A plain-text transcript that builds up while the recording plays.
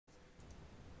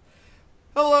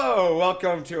Hello,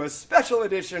 welcome to a special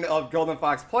edition of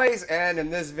GoldenFox Plays, and in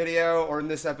this video, or in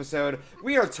this episode,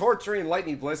 we are torturing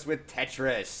Lightning Bliss with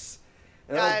Tetris.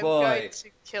 Oh I'm boy. going to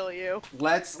kill you.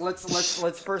 Let's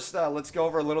first let's go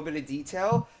over a little bit of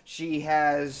detail. She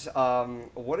has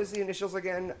what is the initials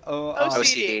again?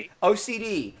 OCD.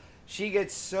 OCD. She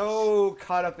gets so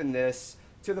caught up in this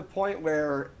to the point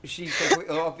where she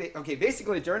okay,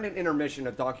 basically during an intermission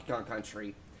of Donkey Kong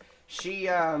Country, she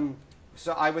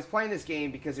so I was playing this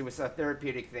game because it was a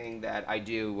therapeutic thing that I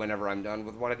do whenever I'm done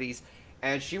with one of these,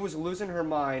 and she was losing her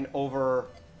mind over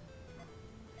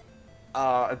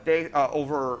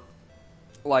over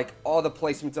like all the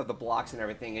placements of the blocks and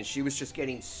everything, and she was just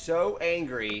getting so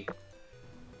angry,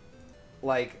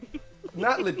 like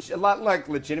not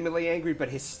legitimately angry, but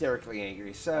hysterically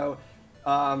angry. So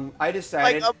I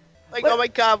decided, oh my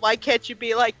god, why can't you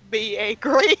be like me,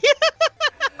 angry?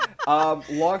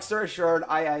 long story short,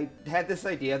 I had this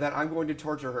idea that I'm going to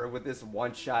torture her with this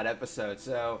one-shot episode.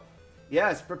 So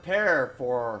yes, prepare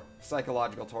for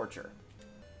psychological torture.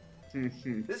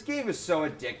 This game is so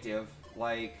addictive.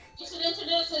 Like, You should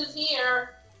introduce who's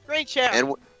here. Great share.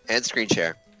 And screen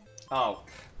share. oh,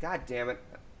 god damn it!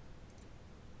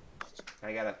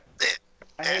 I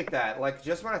hate that. Like,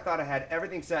 just when I thought I had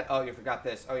everything set, oh, you forgot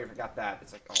this. Oh, you forgot that.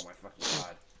 It's like, oh my fucking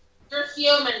god. You're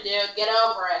human, dude. Get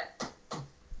over it.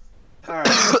 All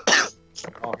right.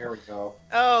 Oh, here we go.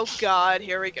 Oh god,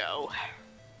 here we go.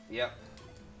 Yep.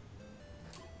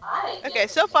 Okay,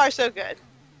 so far so good.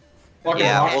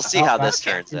 Yeah, we'll see how this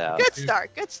turns out. Good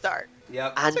start, good start.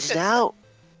 Yep.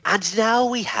 And now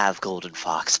we have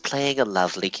GoldenFox playing a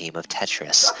lovely game of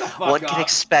Tetris. Shut the fuck One can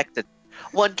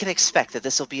up. expect that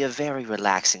this will be a very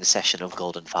relaxing session of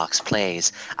GoldenFox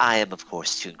plays. I am, of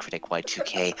course, Toon Critic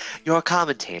Y2K, your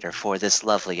commentator for this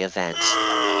lovely event.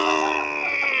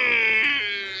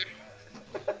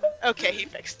 Okay, he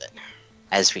fixed it.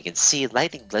 As we can see,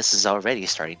 Lightning Bliss is already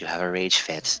starting to have a rage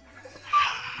fit.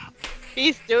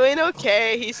 He's doing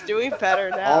okay, he's doing better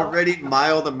now. Already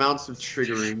mild amounts of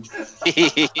triggering.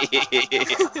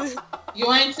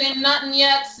 You ain't seen nothing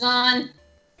yet, son.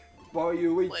 Boy,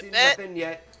 you ain't Flip seen it. nothing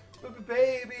yet.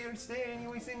 Baby, understand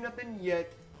you ain't seen nothing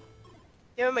yet.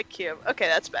 Give him a cube. Okay,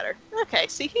 that's better. Okay,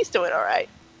 see, he's doing alright.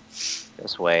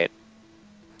 Just wait.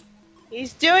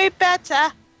 He's doing better.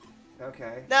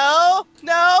 Okay. No,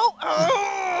 no.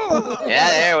 Oh. Yeah,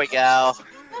 there we go.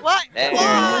 What? There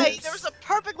Why? it is. There was a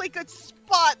perfectly good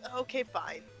spot. Okay,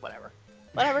 fine. Whatever.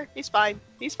 Whatever. He's fine.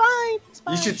 He's fine. He's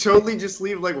fine. You should totally just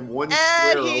leave like one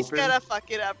And square he's open. gonna fuck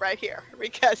it up right here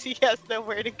because he has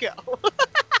nowhere to go.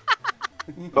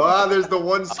 Ah, there's the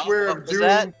one square what of was doom.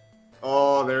 that?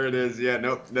 Oh, there it is. Yeah,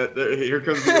 nope. Here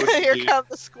comes the Here OCD. come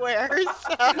the squares.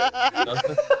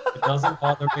 It doesn't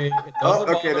bother me. It Oh,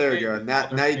 doesn't okay, bother there we me. go.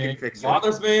 Now you can fix it.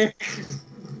 Bothers me.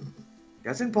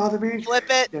 Doesn't bother me. Flip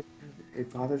it.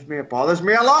 It bothers me. It bothers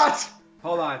me a lot.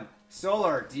 Hold on.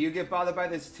 Solar, do you get bothered by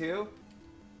this too?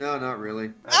 No, not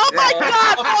really. Oh my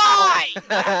god, why?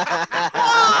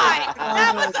 Why?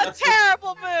 That was a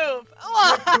terrible move.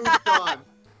 Moved on.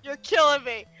 You're killing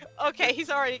me. Okay, he's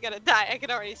already gonna die. I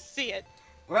can already see it.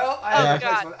 Well, I have Oh,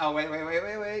 a God. one. Oh,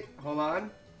 wait. Hold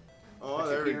on. Oh,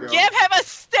 there we go. Give him a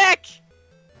stick!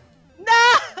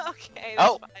 No! Okay, that's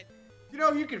Oh. fine. You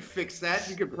know, you can fix that.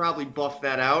 You could probably buff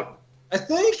that out. I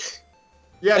think.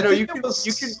 Yeah, I no, think you it can.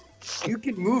 was- You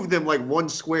can move them like one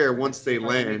square once they Try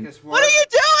to make land. this work. What are you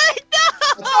doing?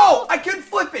 No! Oh, I couldn't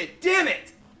flip it. Damn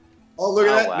it. Oh, look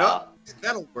at Oh, that. wow. No,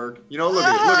 that'll work. You know, look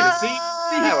at it. Look at it. See?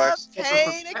 See how it works.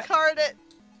 Pain incarnate.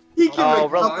 He can Oh,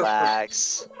 recover.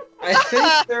 relax. I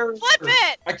think they're. Flip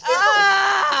it! I can't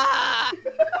Ah!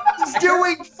 He's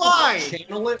doing fine.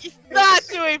 channel it. He's not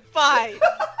doing fine.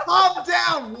 Calm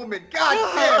down, woman. God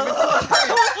damn it.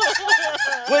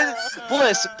 When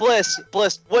Bliss,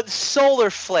 when Solar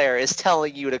Flare is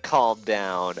telling you to calm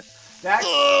down. That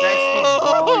speaks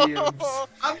volumes.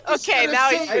 I'm just Okay, gonna now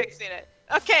say, he's fixing it.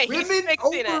 Okay, he's Women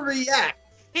fixing it. overreact.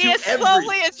 He to is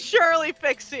slowly and surely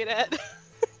fixing it.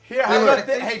 Here, how Look. about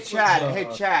this? Hey,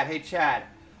 Chad.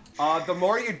 The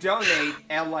more you donate,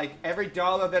 and like every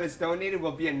dollar that is donated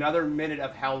will be another minute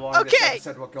of how long this Okay.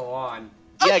 episode will go on.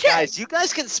 Yeah, Okay. guys, you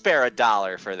guys can spare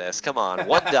 $1 for this. Come on,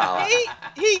 $1.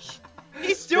 He's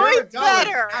Spare doing a dollar,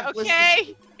 better, not listen.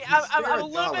 okay? I'm Spare a a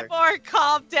little bit dollar. more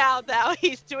calmed down now.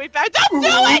 He's doing better. Don't do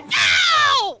it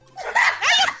now! Now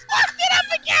you fucked it up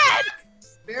again!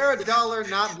 Spare $1,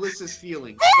 not Bliss's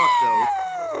feelings. Fuck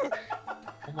those.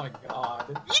 Oh my god.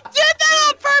 He did that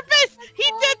on purpose! He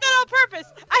did that on purpose!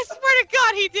 I swear to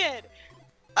God he did!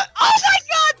 Oh my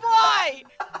God, why?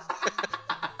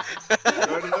 Go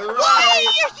to the Why right. are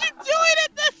you doing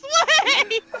it this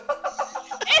way?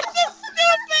 It's a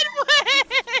stupid way!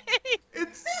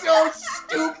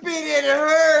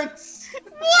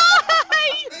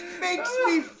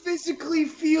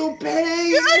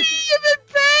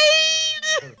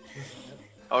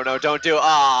 Don't do it.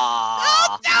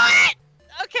 Ah. Don't do it!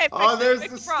 Okay, Oh, there's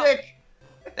fix the it, problem. stick.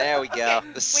 There we go. The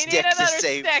We need stick to another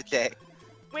save stick. the day.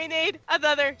 We need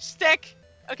another stick.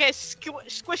 Okay,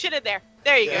 squish it in there.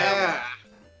 There you go. Yeah.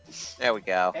 There we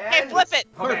go. Okay, flip it.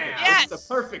 Perfect. Yes. It's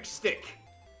the perfect stick.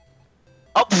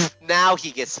 Oh, now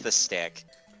he gets the stick.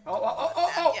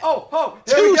 Oh,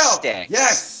 there we Two go. sticks.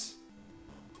 Yes.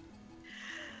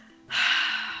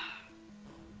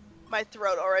 My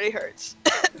throat already hurts.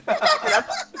 and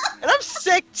I'm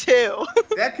sick too.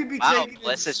 That could be Wow, taken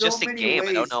Bliss, in it's so just a many game. I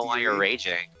ways, don't know why you're dearie.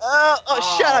 raging.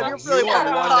 Shut up. You're really you are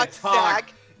wanting to one talk, to talk.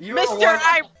 Zach. You are Mr. one-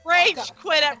 I rage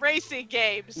quit at racing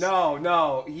games.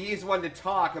 No, he's one to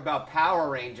talk about Power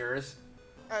Rangers.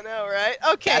 I know, right?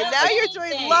 Okay, That's now the you're only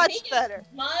doing thing. much He gets better.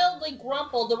 Mildly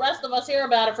grumbled. The rest of us hear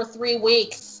about it for 3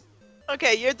 weeks.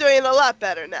 Okay, you're doing a lot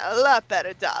better now. A lot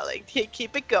better, darling.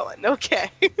 Keep it going.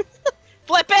 Okay.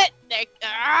 Flip it.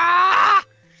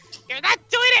 You're not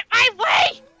doing it my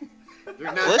way.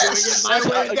 You're not Bliss doing is it my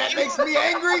such way. a- That makes me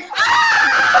angry.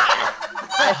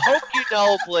 I hope you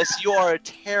know, Bliss, you are a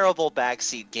terrible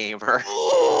backseat gamer.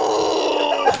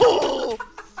 Ooh.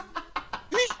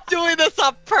 He's doing this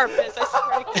on purpose. I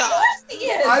swear to God. He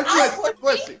is. I'm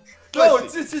Blissy. No,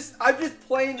 Blissy. it's just I'm just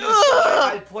playing this the way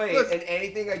I play, Listen. and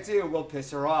anything I do will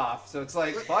piss her off. So it's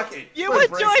like, fuck it. You were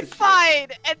Embrace doing the shit. fine,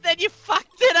 and then you fucked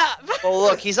it up. Well,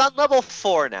 look, he's on level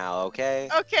 4 now, okay?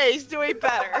 Okay, he's doing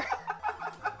better.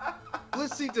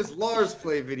 Blissy, does Lars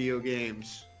play video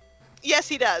games? Yes,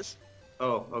 he does.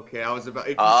 Oh, okay. I was about.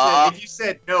 If you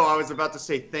said no, I was about to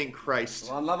say thank Christ.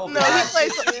 Well, on level No,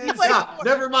 five, he plays- Nah,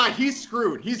 never mind. He's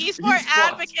screwed. He's more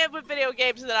fucked. advocate with video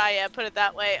games than I am, put it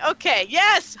that way. Okay,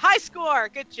 yes, high score.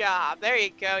 Good job. There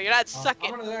you go. You're not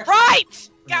sucking. I'm gonna actually- Right!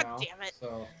 for God now, damn it.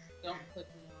 So, Don't click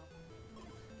me off.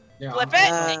 yeah, Flip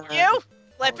I'm- it. Thank you.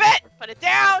 Flip it. Put it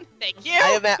down. Thank you.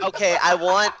 Okay, I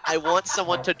want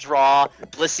someone to draw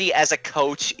Blissy as a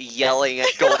coach yelling at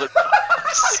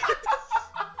GoldenFox.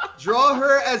 Draw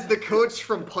her as the coach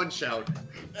from Punch Out.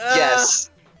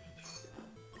 Yes.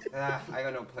 I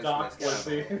got no place Doc for this.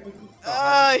 Blissy.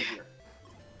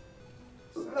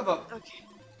 Son of a. Okay.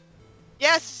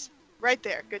 Yes, right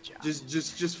there. Good job.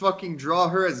 Just fucking draw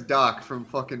her as Doc from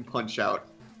fucking Punch Out.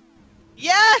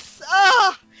 Yes!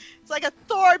 Oh, it's like a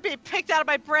thorn being picked out of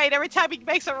my brain every time he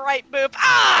makes a right move.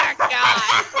 Ah, God!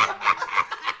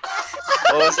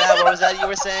 What was that? What was that you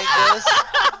were saying, Bliss?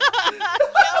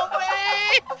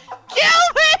 Kill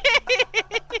me!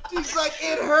 She's like,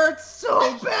 it hurts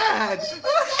so bad.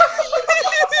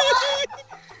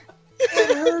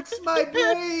 It hurts my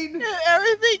brain.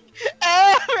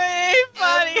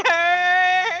 Everybody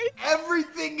hurts.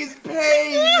 Everything is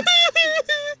pain.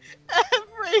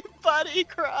 Everybody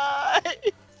cries.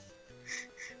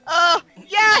 Oh,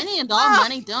 yes! Any and all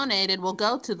money donated will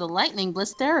go to the Lightning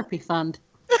Bliss Therapy Fund.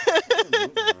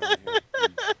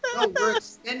 No, we're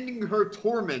extending her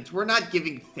torment. We're not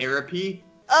giving therapy.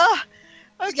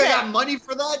 You got Okay. money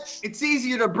for that? It's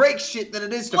easier to break shit than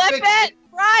it is to Flip fix it!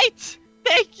 Right!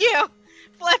 Thank you!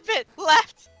 Flip it!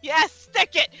 Left! Yes!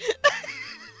 Stick it!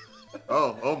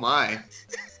 Oh my.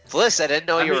 Bliss, I didn't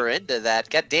know I you mean- were into that.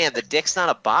 God damn, the dick's not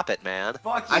a bop it, man.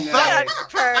 Fuck I you, thought- man.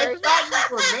 I thought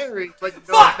you were married, but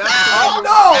no, Fuck! that's No! not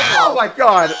No! Oh my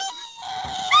God!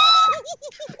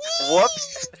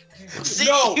 Whoops. See,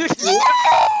 No. you-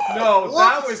 No,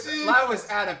 that Whoopsie. was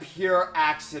out of pure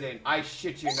accident. I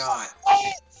shit you not.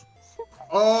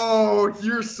 Oh,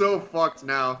 you're so fucked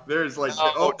now. There's like,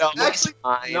 No, no, actually, it's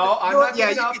fine. No, I'm No, not yeah,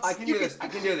 giving you up. can- I can you do can- this. I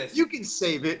can do this. you can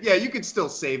save it. Yeah, you can still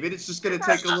save it. It's just gonna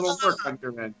take a little work on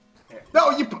your end.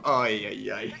 No, you. Oh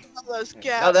yeah. All those No,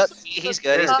 gaps. he's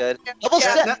good, he's good. Level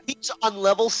Yeah. 7, he's on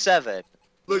level 7.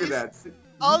 Look at that.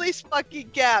 All these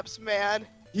fucking gaps, man.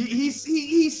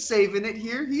 He's saving it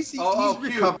here. He's cube,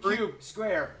 recovering. cube,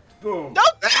 square, boom.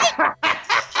 Nope.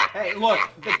 Hey, look,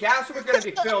 the gaps were gonna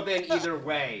be filled in either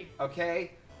way,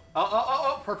 okay?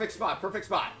 Perfect spot, perfect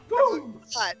spot. Boom!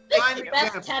 God, This thank is you. the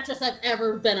best Tetris I've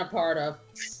ever been a part of.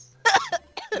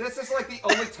 This is like the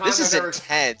only time This is I've ever.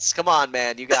 intense. Come on,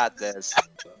 man, you got this.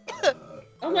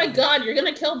 Oh my god, you're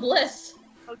gonna kill Bliss.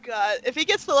 Oh god, if he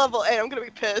gets to level 8, I'm gonna be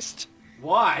pissed.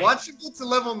 Why? Watch him get to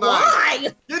level 9. Why?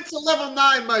 Get to level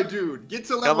 9, my dude. Get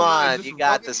to level Come 9. on, Just you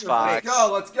got run this, in your Fox. face.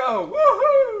 Let's go!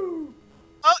 Woohoo!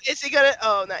 Oh, is he gonna?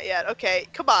 Oh, not yet. Okay,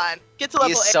 come on. Get to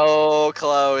level 8. He's so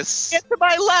close. Get to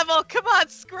my level. Come on,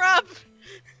 scrub.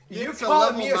 You Get to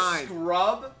calling me a level 9.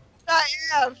 scrub? I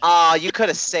am. Aw, you could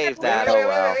have saved that, oh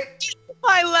well.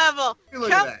 My level. Look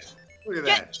Come- at that. Look at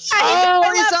Get. that.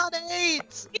 Oh, he's on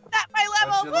 8! He's at my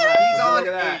level. Look Woo! on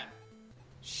at that. eight.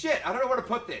 Shit, I don't know where to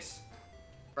put this.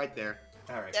 Right there.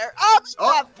 Alright. There. Oh,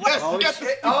 Oh, God. yes. Holy yes.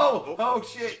 shit! Oh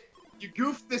shit! You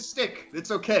goofed the stick. It's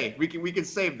okay. We can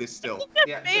save this still.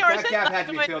 Yeah, Me or is that it gap had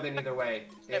to be someone- filled in either way.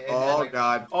 Oh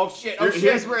God. Oh shit! Oh shit!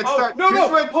 Here's where it starts. No, Here's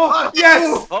no! where it- Oh,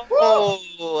 yes!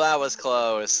 Oh, that was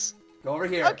close. Go over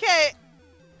here. Okay.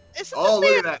 Isn't Oh, this look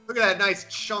being at that. Look at that nice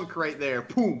chunk right there.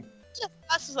 Boom. as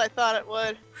fast as I thought it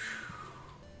would?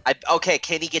 Okay,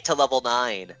 can he get to level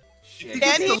 9? If Shit. he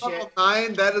gets Can to he? level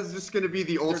 9, that is just gonna be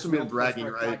the There's ultimate no place bragging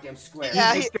for a right. goddamn square.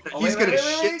 Yeah, He's Oh, gonna wait,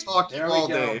 shit talk you There we all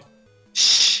go. day.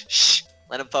 Shh, shh.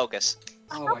 Let him focus.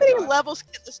 Oh How my many God. levels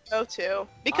can this go to?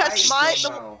 Because I the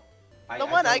don't know. the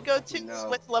one I don't go fucking to is know.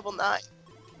 with level 9.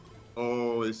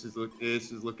 Oh, this is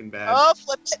looking bad. Oh,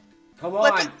 flip it. Come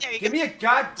Flip on, it. There you give go. me a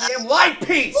goddamn light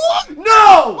piece!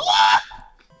 No!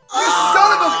 You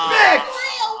son of a bitch!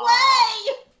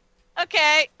 Away!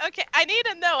 Okay, I need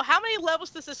to know how many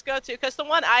levels does this go to? Because the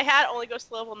one I had only goes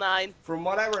to level 9. From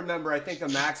what I remember, I think the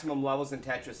maximum levels in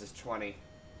Tetris is 20.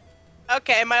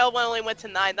 Okay, my old one only went to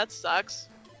 9. That sucks.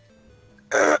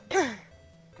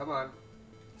 Come on.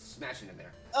 Smash it in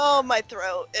there. Oh, my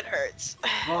throat. It hurts.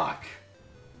 Fuck.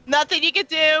 Nothing you can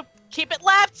do. Keep it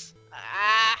left.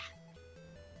 Ah,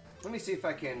 Let me see if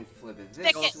I can flip it this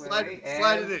Stick it. way. Slide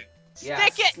it in. Yeah,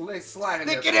 Stick it. Slide in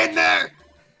Stick there. it in there.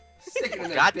 Stick it in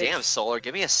there, God bitch. damn, Solar,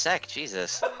 give me a sec,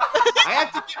 Jesus. I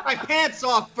have to get my pants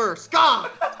off first.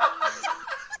 God.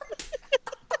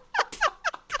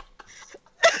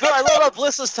 No, I love what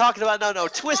Bliss was talking about. No,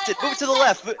 twist it. Move to the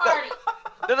left.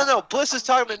 No. Bliss was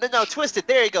talking about. No, twist it.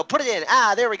 There you go. Put it in.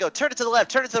 Ah, there we go. Turn it to the left.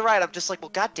 Turn it to the right. I'm just like, well,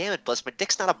 God damn it, Bliss. My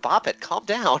dick's not a bop it. Calm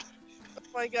down. oh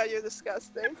my god, you're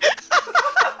disgusting.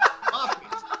 Pop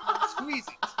it. Squeeze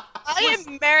it. I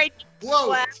am married. Blow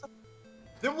Wow. it.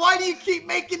 Then why do you keep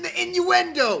making the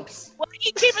innuendos? Why do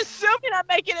you keep assuming I'm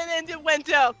making an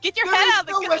innuendo? Get your There head is out of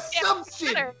the no goddamn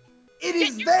assumption. gutter. It Get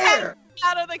is your head there.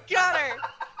 out of the gutter.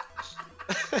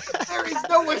 There is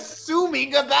no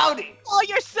assuming about it. Call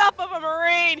yourself a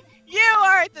Marine. You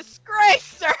are a disgrace,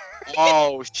 sir.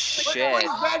 Oh, What shit. is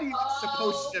that even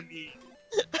supposed to mean?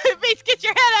 It means get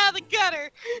your head out of the gutter.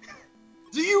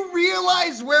 Do you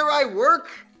realize where I work?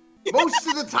 Most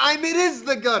of the time it is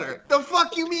the gutter. The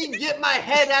fuck you mean get my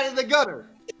head out of the gutter?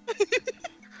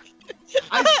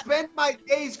 I spend my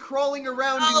days crawling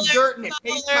around in dirt and it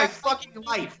hates my fucking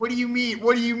life. What do you mean?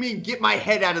 What do you mean get my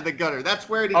head out of the gutter? That's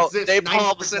where it Oh, exists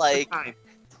Napalm's 90% like- of the time.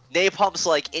 Napalm's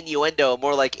like innuendo,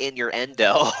 more like in your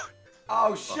endo.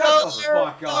 Oh, shut the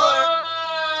fuck up.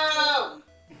 Oh!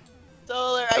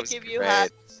 Solar, That I was give you great.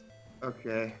 hugs.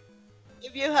 Okay.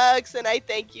 Give you hugs, and I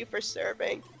thank you for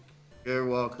serving. You're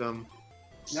welcome.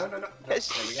 No. There we go.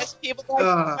 Because people like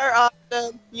Ah. you are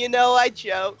awesome. You know I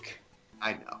joke.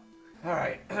 I know. All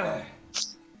right.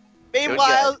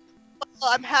 Meanwhile,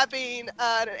 I'm having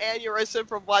an aneurysm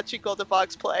from watching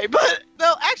GoldenFox play. But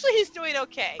no, actually, he's doing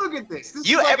okay. Look at this. This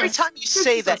You is like every time you this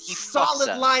say is that, a he fucks solid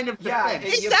up. line of Yeah,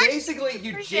 defense. you actually basically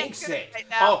you pretty jinx good it. right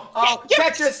now. Oh, Yeah,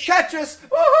 Tetris!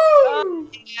 Woohoo!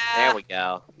 Yeah. There we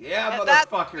go. Yeah, And that-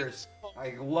 motherfuckers.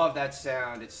 I love that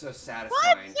sound. It's so What?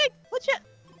 satisfying. What you?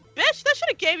 Bitch, that should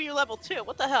have gave you level 2.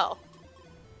 What the hell?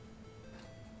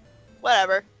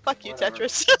 Whatever. Fuck you, Whatever.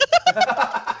 Tetris.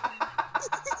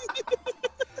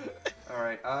 All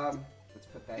right. Let's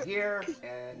put that here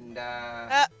and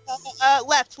left.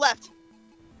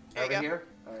 There you over go. here.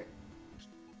 All right.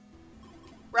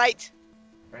 Right.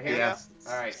 Right here. Yes.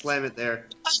 All right. Slam it there.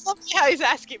 I love how he's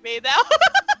asking me now.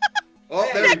 Oh,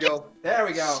 there we go. There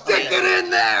we go. Stick Okay. it in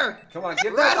there. Come on,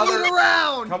 give that Rattle other. it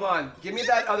around. Come on, give me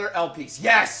that other L piece.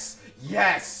 Yes,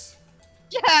 yes.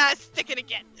 Yeah, stick it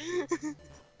again.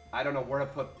 I don't know where to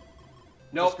put.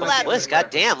 Nope. Let's go Bliss,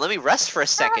 goddamn, let me rest for a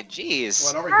second. Jeez.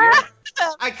 One over here.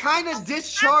 I kind of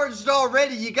discharged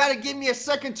already. You got to give me a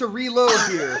second to reload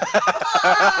here.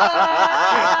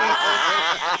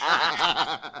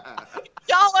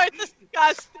 Y'all are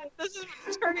disgusting. This is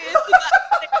turning into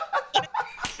that.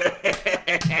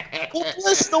 Well,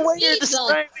 Bliss, the way you're Jesus.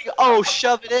 describing. Oh,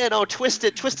 shove it in. Oh, twist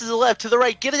it. Twist to the left, to the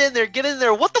right. Get it in there. Get it in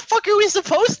there. What the fuck are we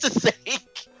supposed to think?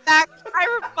 Max,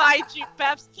 I remind you,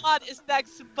 Babscon is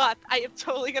next month. I am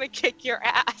totally gonna kick your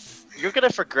ass. You're gonna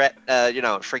forget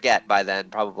by then,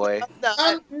 probably.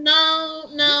 No,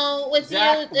 No. With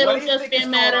Zach, you, it'll what do you just think be is a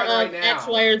going matter on of right now? X,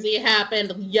 Y, or Z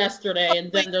happened yesterday,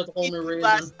 and then there's a whole new reason.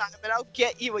 last time, and I'll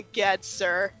get you again,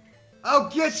 sir. I'll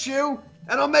get you,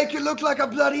 and I'll make it look like a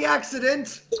bloody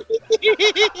accident.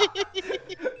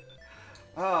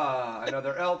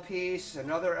 Another L piece,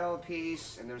 another L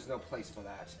piece, and there's no place for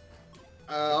that.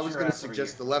 I was Sure, going to that's over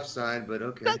suggest the left side, but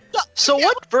okay. So,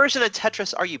 what version of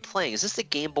Tetris are you playing? Is this the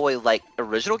Game Boy,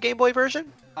 original Game Boy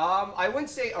version? I wouldn't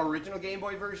say original Game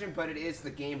Boy version, but it is the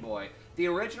Game Boy. The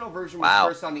original version was Wow.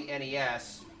 first on the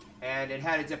NES, and it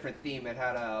had a different theme. It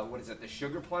had a, what is it, the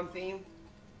sugar plum theme?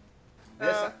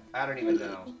 This, I don't even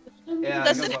know. Yeah,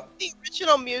 Does it it goes have the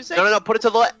original music? No, put it to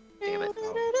the left. Damn it.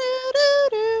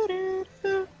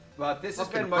 But this has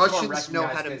Fucking been much more Russians know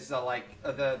how recognized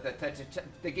because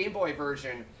the Game Boy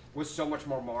version was so much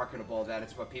more marketable that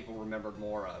it's what people remembered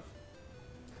more of.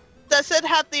 Does it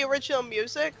have the original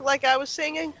music like I was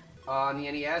singing? On the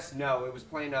NES, no, it was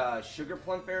playing Sugar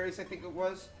Plum Fairies, I think it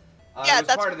was. Yeah, it was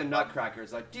that's part of the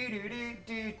Nutcrackers, like do do do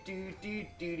do do do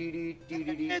do do do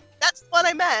do do. That's what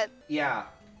I meant. Yeah.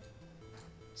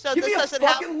 So Give this me a doesn't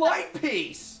have. fucking light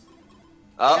piece.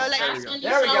 Oh, No, like- There we go.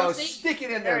 There we go. See? Stick it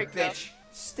in There there, we go. bitch.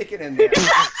 Stick it in there.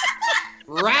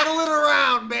 Rattle it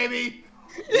around, baby.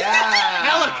 Yeah.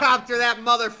 Helicopter that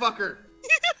motherfucker.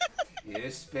 You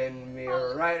spin me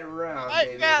right around, Right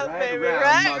baby. round, Right baby, around,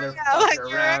 right motherfucker. like you're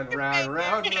Round, acting round, baby,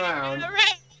 round, right round.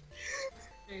 around.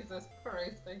 Jesus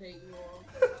Christ, I hate you all.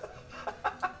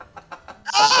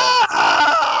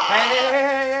 Hey, hey,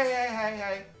 hey, hey, hey, hey,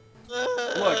 hey.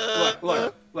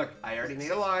 Look. I already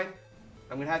made a line.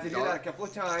 I'm gonna have to do that a couple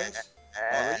of times.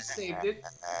 Already saved it.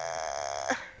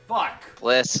 Fuck.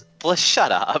 Bliss,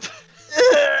 shut up.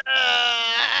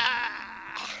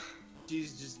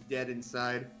 She's just dead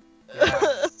inside.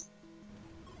 Yeah.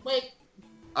 Wait,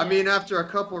 I mean, after a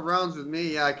couple rounds with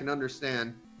me, yeah, I can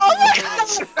understand. Oh my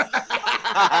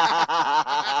god!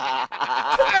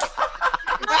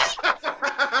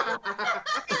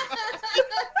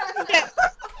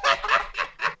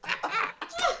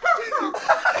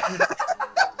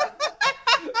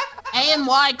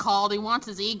 A&Y called. He wants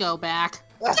his ego back.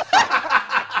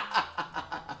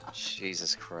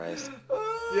 Jesus Christ.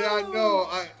 Yeah, no,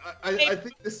 I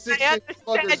think the 6 I inch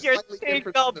slug is understand your slightly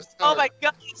different single. from the Oh start. my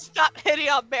god! Stop hitting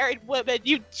on married women,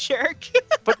 you jerk!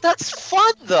 But that's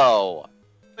fun, though.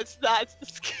 It's not. It's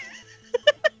disgusting.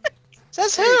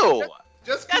 Says who?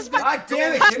 Just That's 'cause God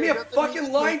damn it, give me a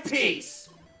fucking line piece!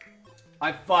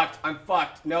 I'm fucked.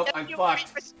 Nope, I'm fucked.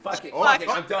 Fuck it,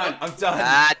 I'm done.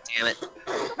 Ah, damn it.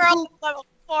 Girl, level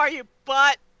 4, you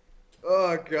butt.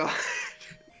 Oh god.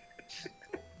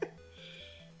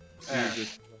 There.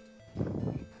 Jesus.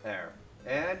 There.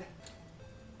 And...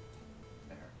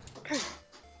 There.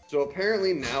 So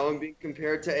apparently now I'm being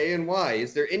compared to A and Y.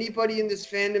 Is there anybody in this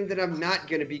fandom that I'm not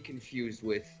gonna be confused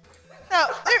with? No,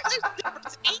 there's a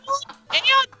difference.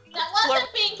 Aeon, that wasn't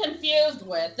being confused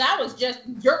with. That was just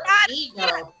your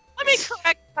ego. let me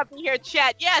correct something here,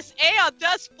 chat. Yes, Aeon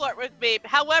does flirt with me.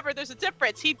 However, there's a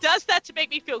difference. He does that to make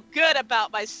me feel good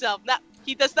about myself.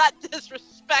 He does not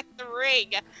disrespect the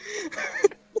ring.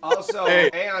 Also, Hey.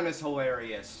 Aeon is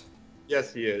hilarious.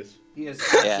 Yes, he is. He is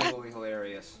absolutely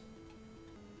hilarious.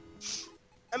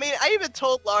 I mean, I even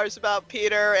told Lars about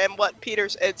Peter and what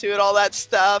Peter's into and all that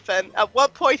stuff, and at one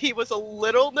point he was a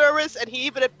little nervous, and he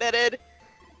even admitted,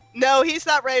 no, he's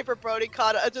not ready for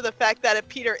BronyCon under the fact that if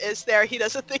Peter is there, he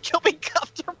doesn't think he'll be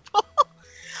comfortable.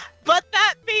 But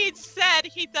that being said,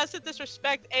 he doesn't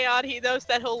disrespect Aeon. He knows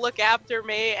that he'll look after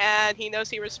me, and he knows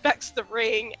he respects the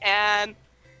ring, and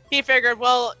he figured,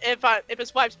 well, if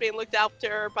his wife's being looked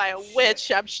after by a witch,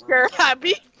 I'm sure I'd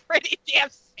be pretty damn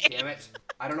safe. Damn it.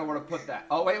 I don't know where to put that.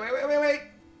 Oh, wait.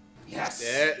 Yes.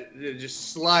 It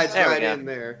just slides There we right go. in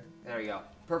there. There we go.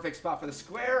 Perfect spot for the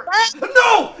square.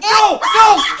 No!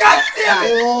 God damn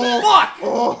it! Fuck!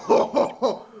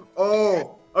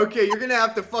 Oh. Okay, you're gonna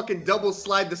have to fucking double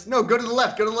slide this. No, go to the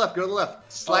left.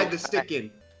 Slide the stick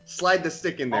in. Slide the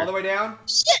stick in there. All the way down?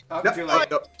 Shit! Oh, No, too late.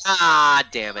 no. Ah,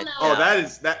 damn it. Oh,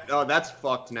 Oh, that's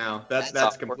fucked now. That's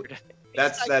awkward. complete.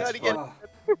 That's I gotta get- fucked.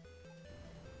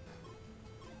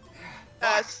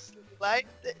 Oh,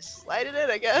 Slide it in,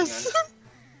 I guess.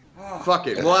 oh. Fuck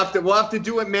it. We'll have to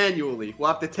do it manually. We'll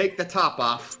have to take the top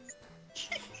off.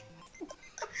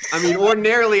 I mean,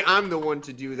 ordinarily I'm the one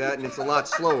to do that, and it's a lot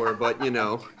slower. But you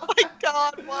know. Oh my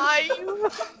god, why?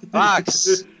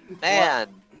 Fox, man.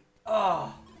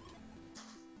 Oh.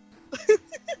 Give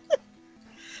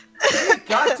me a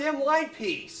goddamn line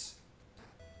piece.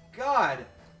 God,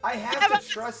 I have to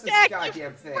trust this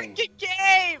goddamn thing. Freaking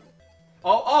game!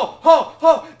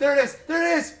 Oh, there it is.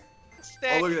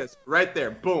 Oh, look at this. Right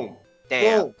there. Boom.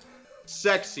 Damn. Boom.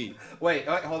 Sexy. Wait,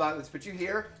 hold on. Let's put you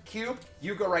here. Cube,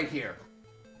 you go right here.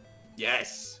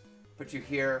 Yes. Put you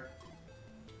here.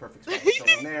 Perfect spot to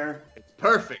fill in there. It's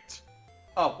perfect.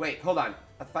 Oh, wait, hold on.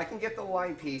 If I can get the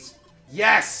line piece.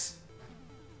 Yes!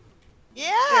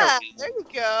 Yeah, there you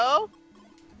go.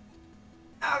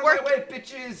 Out of my way,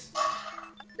 bitches!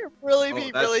 You'd really Oh,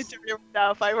 be that's- really dirty right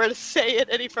now if I were to say it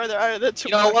any further out of the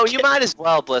You know, well, you might as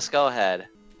well, Bliss. Go ahead.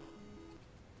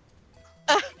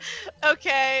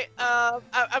 Okay,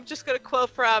 I'm just gonna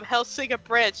quote from Hellsing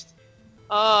Abridged.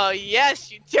 Oh, yes,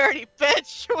 you dirty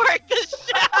bitch. Work the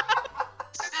shaft.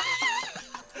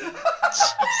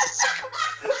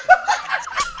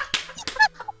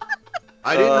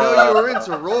 I didn't know you were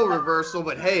into role reversal,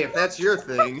 but hey, if that's your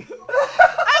thing.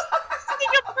 I'm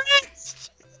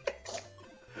impressed.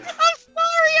 I'm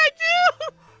sorry, I do.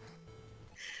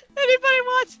 Anybody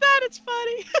watch that? It's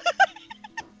funny.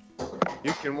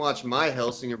 You can watch my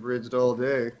Helsing abridged all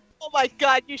day. Oh my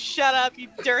god, you shut up, you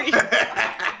dirty.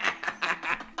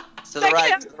 To the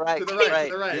right, to the right, To to the the right, right.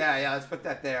 to the right. Yeah, let's put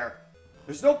that there.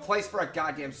 There's no place for a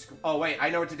goddamn Oh, wait, I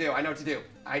know what to do. I know what to do.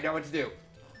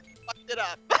 Fucked it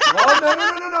up. Oh,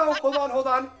 no. Hold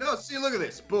on. No, see, look at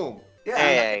this. Boom. Yeah.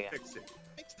 Hey.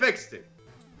 Fixed it.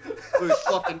 It was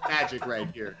fucking magic right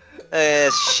here.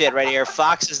 Shit right here.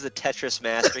 Fox is the Tetris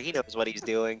master. He knows what he's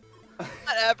doing.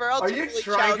 Whatever, I'll Are you totally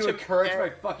trying challenge to him encourage there. my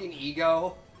fucking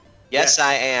ego? Yes,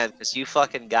 I am, because you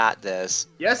fucking got this.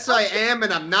 Yes, I am,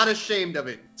 and I'm not ashamed of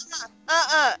it.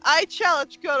 I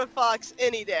challenge GoldenFox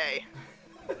any day.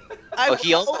 Well,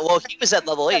 he was at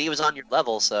level 8. He was on your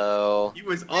level, so... He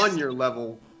was on your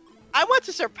level. I want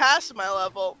to surpass my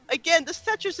level. Again, this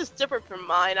Tetris is different from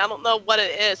mine. I don't know what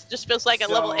it is. It just feels like at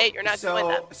level 8 you're not doing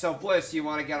that. So, Bliss, you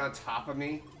want to get on top of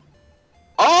me?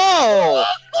 Oh!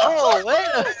 Oh, wait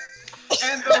a...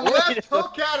 And the left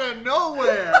hook out of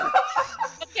nowhere.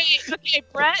 Okay,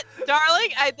 Brett, darling,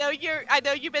 I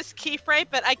know you missed keyframe,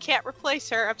 but I can't replace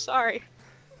her. I'm sorry.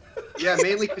 Yeah,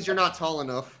 mainly because you're not tall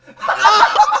enough.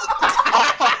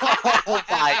 Oh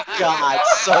my god,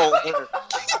 so...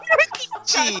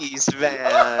 Jeez,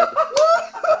 man.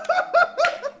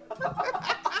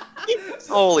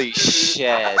 Holy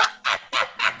shit.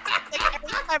 Like every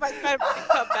time I try to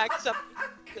come back, something.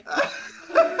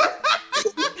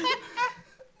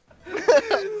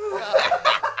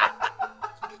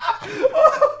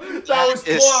 That was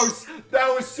close. That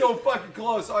was so fucking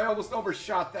close. I almost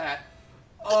overshot that.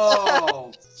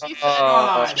 Oh,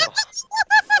 God.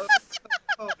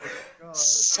 Oh, God.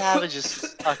 Savage as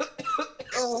fuck.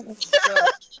 Oh, God.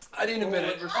 I need a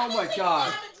minute. Oh, my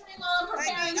God.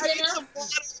 I need some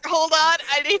water. Hold on,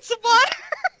 I need some water.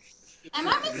 Am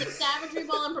I missing savagery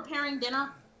while I'm preparing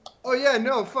dinner? Oh, yeah,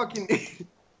 no, fucking...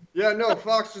 Yeah, no,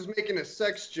 Fox was making a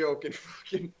sex joke and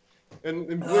fucking... And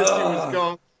Bliss was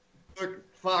going, look,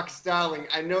 Fox, darling,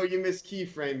 I know you miss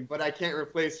keyframe, but I can't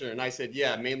replace her. And I said,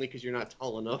 yeah, mainly because you're not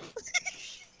tall enough.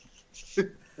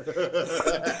 Jesus.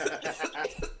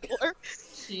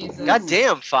 God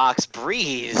damn, Fox,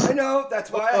 breathe. I know. That's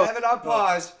why I have it on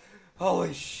pause.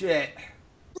 Holy shit.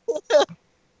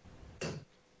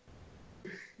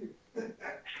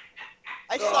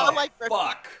 I sound like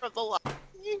fuck. from the line.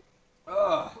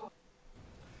 Ugh.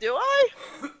 Do I?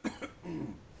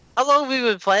 How long have we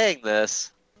been playing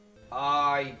this?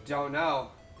 I don't know.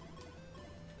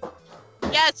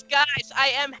 Yes, guys, I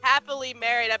am happily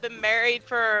married. I've been married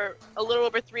for a little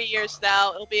over 3 years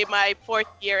now. It'll be my 4th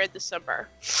year in December.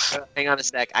 Hang on a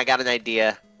sec, I got an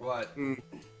idea. What?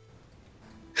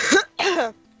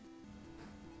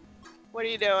 What are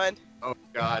you doing? Oh,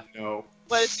 God, no.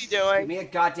 What is he Give doing? me a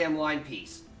goddamn line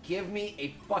piece. Give me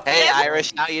a fucking. Hey, line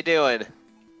Irish, piece. how you doing?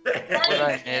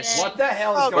 What the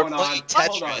hell is Oh, going We're on? playing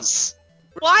Hold on. Tetris.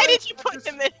 Why did you put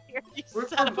him in here? You We're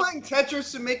son of a... playing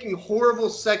Tetris and making horrible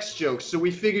sex jokes, so we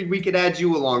figured we could add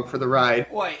you along for the ride.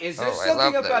 Wait, is there Oh, I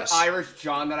something love about those. Irish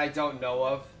John that I don't know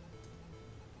of?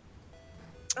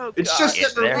 Oh, It's God. just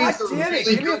Is that there? God Marie's damn it! really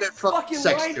Give me good a at fucking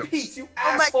sex line jokes. piece, you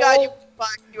Oh my asshole! God, you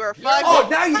fuck. You are fuck. Oh,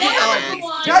 now you give me a Yeah, line piece.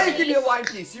 line Now you give me a piece. line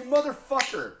piece, you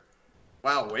motherfucker!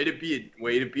 Wow, way to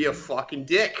be a fucking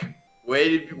dick.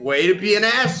 Way to be an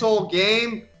asshole,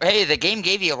 game. Hey, the game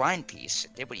gave you a line piece.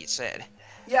 It did what you said.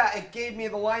 Yeah, it gave me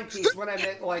the line piece when I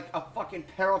meant like a fucking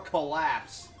peril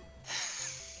collapse.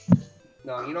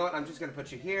 No, you know what? I'm just gonna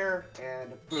put you here,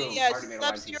 and boom, Yes, already made a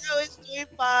line Sub-Zero piece. is doing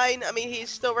fine. I mean, he's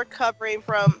still recovering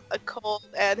from a cold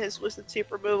and his wisdom teeth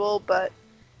removal, but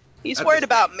he's At worried the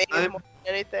about same me time- more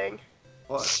than anything.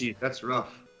 Oh, geez, that's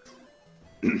rough.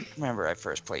 Remember, I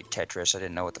first played Tetris. I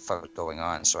didn't know what the fuck was going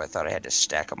on, so I thought I had to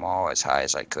stack them all as high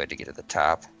as I could to get to the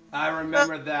top. I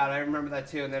remember that. I remember that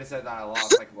too. And then it said that I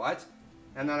lost. Like what?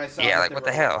 And then I saw. Yeah, that like, there what the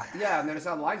were- hell? Yeah, and then I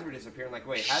saw lines were disappearing. Like,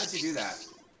 wait, how did you do that?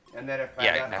 And then if I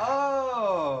Yeah, got, no.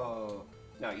 oh,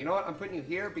 no, you know what? I'm putting you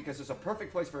here because it's a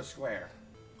perfect place for a square.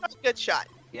 Good shot.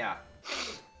 Yeah.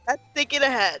 That's thinking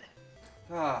ahead.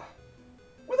 Ah,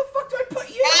 where the fuck do I put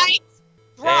you? Right.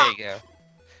 There you go.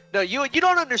 No, you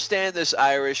don't understand this,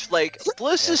 Irish. Like,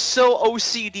 Bliss is so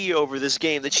OCD over this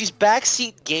game that she's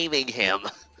backseat gaming him.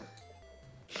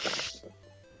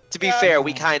 To be Yeah. fair,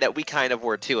 we kind of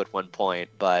were too at one point,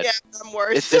 but Yeah, I'm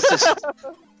worse. this is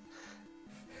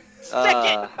Stick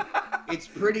it. It's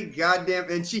pretty goddamn.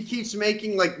 And she keeps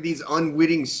making like these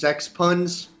unwitting sex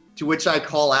puns, to which I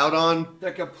call out on.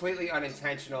 They're completely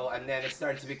unintentional, and then it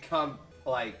starts to become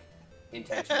like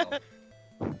intentional.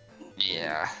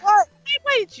 Yeah. Why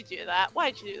did you do that?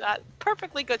 Why did you do that?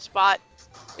 Perfectly good spot,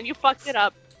 and you fucked it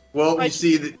up. Well, you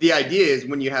see, the idea is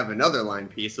when you have another line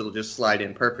piece, it'll just slide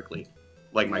in perfectly,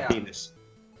 like my penis.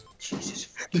 Jesus.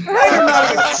 You're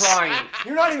not even trying.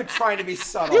 You're not even trying to be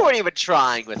subtle. You weren't even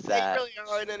trying with They that. really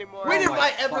aren't anymore. When have my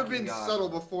I ever fucking been God. subtle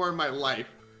before in my life?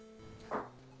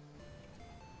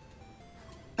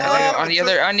 On the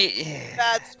other,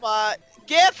 That spot.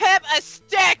 Give him a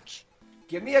stick.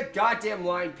 Give me a goddamn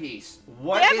line piece.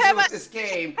 What Give is it him with a this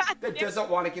game that goddamn- doesn't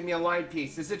want to give me a line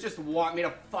piece? Does it just want me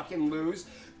to fucking lose?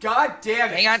 God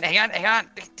damn it! hang on.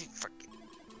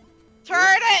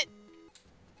 Turn it.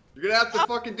 You're gonna have to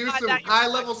fucking do God, some now you're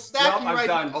high-level stacking I'm right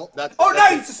done. now. Oh, Oh, now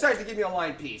you decided to give me a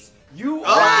line piece. You are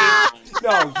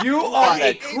Ah! you are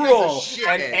a What? cruel Shit.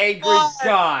 and angry What?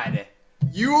 god.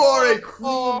 You are a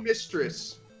cruel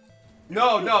mistress.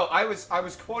 No, I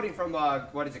was quoting from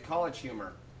what is it, College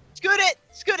Humor. Scoot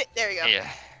it. There you go. Yeah.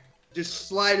 Just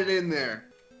slide it in there.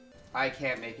 I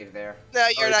can't make it there. No,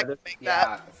 you're Oh, not yeah, gonna make that.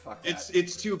 Yeah, fuck that.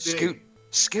 It's too big.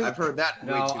 Scoot. I've heard that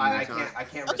way No, too I many can't. times. I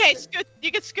can't. Okay, resist- scoot.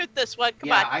 You can scoot this one. Come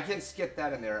Yeah, on. I can skip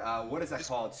that in there. What is that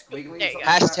called? Squiggly? There you go.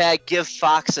 Hashtag give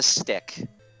Fox a stick.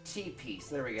 T-piece.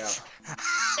 There we go.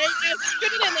 There you go.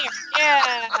 Scoot it in there.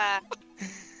 Yeah.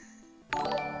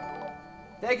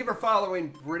 Thank you for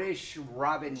following British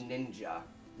Rob Ninja.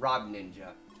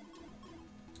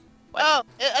 Oh,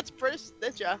 that's British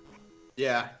Ninja.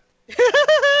 Yeah.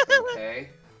 Okay.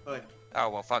 Oh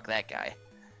well, fuck that guy.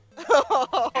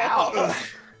 Ow.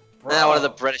 Now, what have the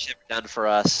British ever done for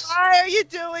us? Why are you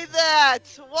doing that?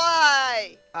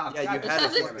 Why? Oh, Yeah, God you had damn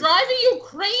Because it. it's it. driving you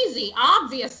crazy,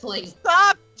 obviously.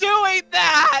 Stop doing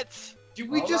that! Do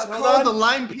we Hold just on, hold call on. the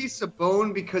line piece a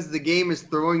bone because the game is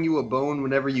throwing you a bone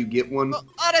whenever you get one? Well,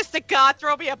 honest to God,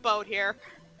 throw me a boat here.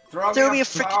 Throw Throw me me a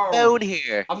freaking bone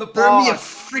here. I'm the Throw me a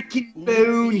boss. freaking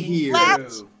bone here.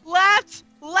 Left, left,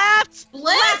 left,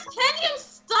 Bliss, can you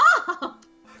stop?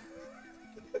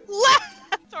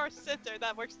 left, or center.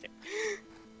 That works too.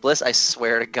 Bliss, I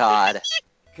swear to God.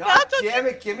 God damn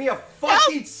it! Give me a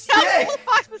fucking stick.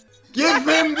 Give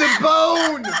him the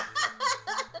bone!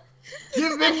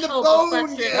 Give him the Oh, bone!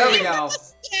 fuck There we yeah. go.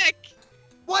 Stick.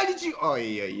 Why did you? Oh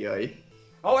yeah.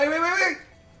 Oh wait.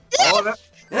 Oh, that.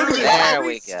 There we go. There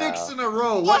we Three go. sticks in a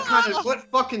row. What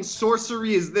fucking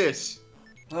sorcery is this?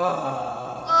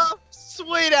 Ah. Oh,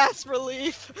 sweet ass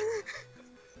relief.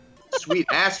 Sweet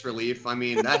ass relief. I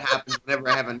mean, that happens whenever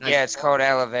I have a nice. Yeah, it's called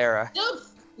aloe vera.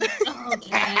 Dude.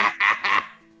 Okay.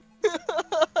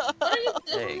 What are you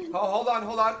doing? Oh, hold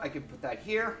on. I can put that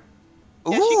here.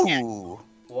 Yes, you can. Ooh.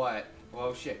 What?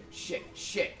 Oh shit.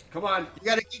 Come on. You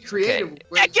gotta get creative. Okay.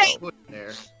 Where Okay. to put it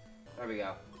there. There we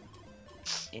go.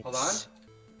 It's... Hold on.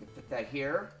 I can put that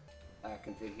here. I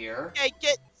can fit here.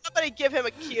 Okay, somebody give him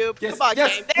a cube. Yes, Come on,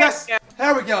 yes, game. There yes. we go.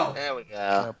 There we go. There we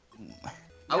go.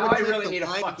 Now would I take really the need a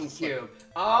line fucking piece. cube.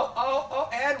 Oh,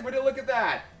 and would you look at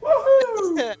that?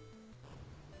 Woohoo!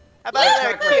 How about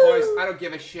Back that? my voice. I don't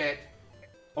give a shit.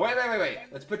 Oh, wait.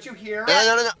 Let's put you here. No.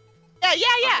 Yeah.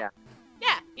 Okay.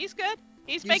 Yeah, he's good.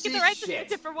 He's You making see, the right shit.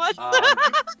 decision for once.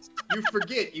 You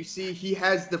forget. You see, he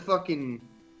has the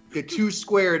 2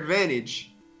 square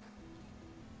advantage.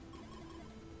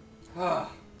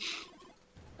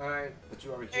 Alright, put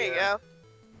you over here. There you go.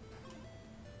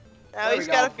 Now There he's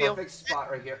we got to go. feel. Perfect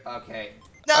spot right here. Okay.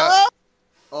 No!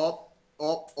 Oh,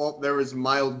 there was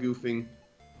mild goofing.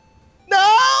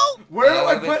 No! Where do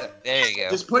I put? There you go.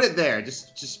 Just put it there.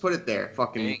 Just put it there.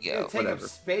 Fucking. There you go. Take up Whatever.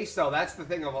 space though. That's the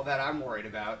thing about that I'm worried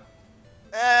about.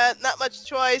 Not much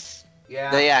choice.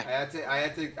 No, yeah. I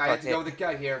had to Fuck go with the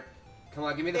gut here. Come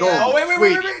on, give me the. Go. Oh wait.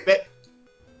 Sweet.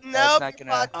 Nope. not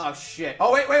gonna- fucked. Oh shit.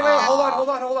 Oh wait. Hold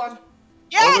on.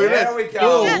 Yes! Look at There this. we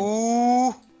go. Yes!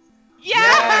 Ooh.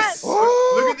 Yes!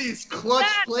 Look at these clutch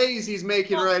Yes! plays he's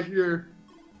making right here.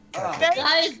 Oh.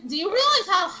 Guys, do you realize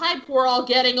how hype we're all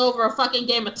getting over a fucking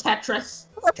game of Tetris?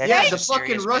 Tetris Yeah, is the fucking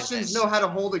serious Russians business. know how to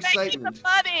hold Making the excitement.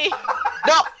 money.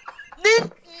 No.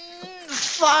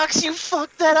 Fox, you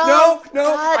fucked that up. No,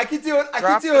 God. I can do it. I can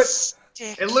Drop do the it.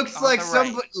 stick It looks on like the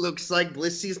somebody. Looks like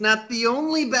Blissy's not the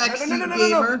only backseat No,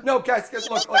 gamer. no, guys,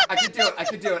 look, I can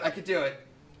do it.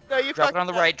 No, you Right. Drop fucked it on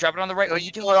the up. right. Drop it on the right. Oh, Oh,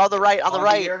 you do it on the right. On the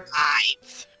right. Here. Right.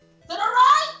 Is it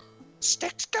alright?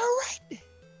 Sticks go right.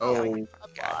 Oh,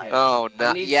 God. Oh I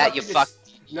no. need Yeah, something you to fucked.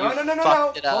 No.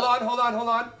 fucked it up. Hold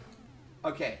on.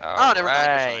 Okay. Oh, never mind,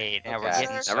 Alright, now we're Okay.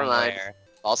 getting Never mind. somewhere.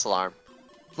 False alarm.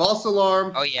 false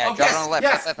alarm. Oh yeah, Oh, drop it on the left.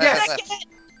 yes. Left.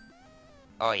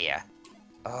 Oh yeah.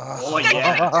 Oh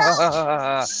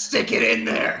yeah. Stick it in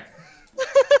there.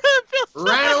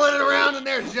 Rattle it around in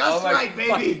there just right, baby.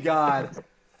 Fucking God.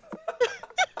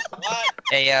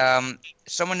 Hey,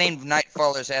 someone named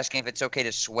Nightfall is asking if it's okay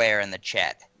to swear in the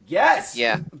chat. Yes.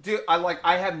 Yeah. Dude,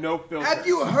 I have no filter. Have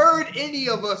you heard any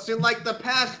of us in like the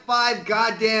past 5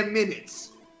 goddamn minutes?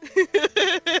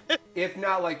 If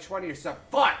not like 20 or something.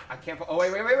 Fuck! I can't. Oh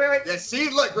wait. Yeah, see,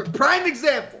 look, prime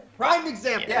example. Prime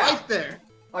example, Yeah. right there.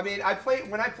 I mean,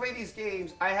 when I play these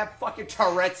games, I have fucking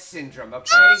Tourette's syndrome.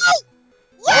 Okay.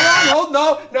 Hold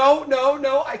on,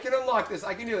 no. I can unlock this.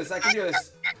 I can do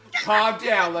this. Calm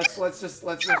down. Let's just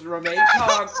remain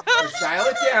calm. Let's dial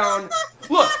it down.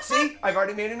 Look, see, I've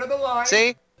already made another line.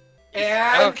 See?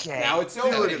 And Okay. now it's See,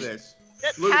 over. look at this.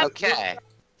 Okay.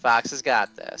 Fox has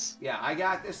got this. Yeah, I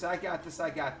got this.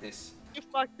 You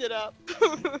fucked it up.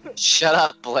 Shut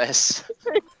up, Bliss.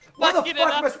 Where the Fucking fuck it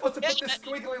am I up. supposed to put this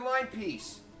squiggly line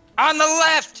piece? On the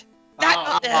left. Oh,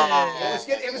 Not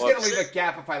it was gonna leave a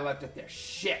gap if I left it there.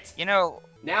 Shit. You know,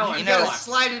 Now You I'm gotta fucked.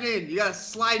 slide it in. You gotta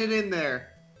slide it in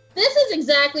there. This is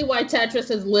exactly why Tetris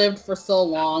has lived for so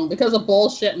long, because of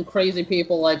bullshit and crazy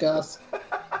people like us.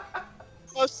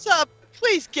 Oh, sup?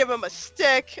 Please give him a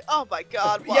stick. Oh my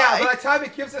God, why? Yeah, by the time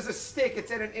it gives us a stick, it's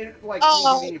in an inconvenient place.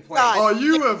 God. Oh,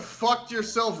 you have fucked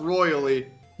yourself royally.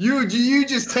 You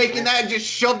just taken that and just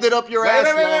shoved it up your ass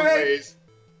long ways.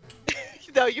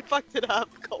 No, you fucked it up,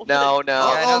 Golden. No.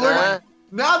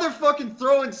 Now they're fucking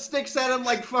throwing sticks at him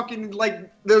like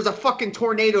there's a fucking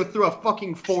tornado through a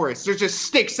fucking forest. There's just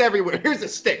sticks everywhere. Here's a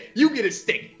stick. You get a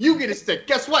stick. You get a stick.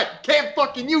 Guess what? Can't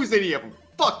fucking use any of them.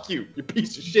 Fuck you, you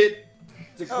piece of shit.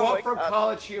 To quote from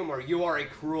College Humor, you are a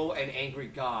cruel and angry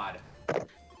god.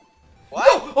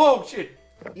 What? No! Oh, shit.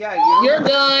 Yeah, You're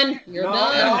done. You're No,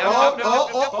 done.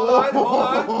 Hold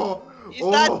on. He's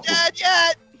not dead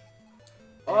yet.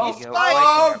 Oh, There you go.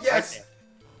 oh, Right yes. there.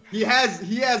 He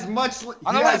has much.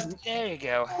 On the left. There you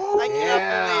go. I Yeah.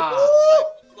 can't believe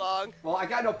it's so long. Well, I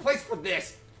got no place for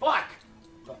this. Fuck.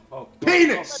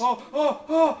 Penis!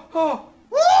 Oh.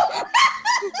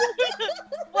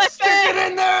 Flip Stick it it.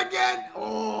 in there again!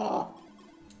 Oh!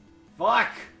 Fuck.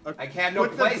 I have no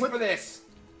Put the- place put- for this.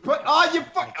 You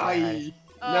fuck! Aye.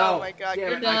 Oh No. my God, Damn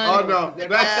you're it, done. Oh no,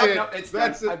 that's it. No, it's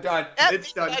That's done. it. I'm done. Yep,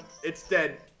 It's done. dead. It's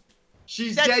dead.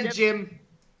 She's Dead, dead, Jim.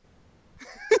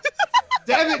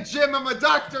 Damn it, Jim! I'm a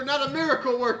doctor, not a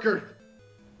miracle worker.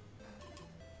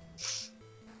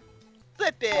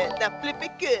 Flip it. Now flip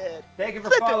it good. Thank you for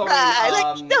Flip it following. right.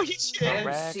 Like you know you should.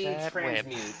 MC Rack that whip.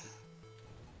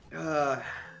 Transmute.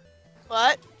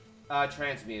 What?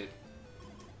 Transmute.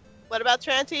 What about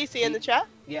Tranty? Is he in the chat?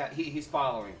 Yeah, he's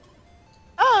following.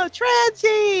 Oh,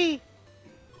 Tranty!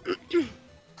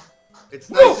 It's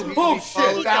nice of you to Oh be shit,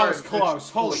 followed that by was a close.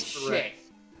 bitch. Holy Correct.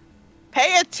 shit.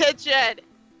 Pay attention.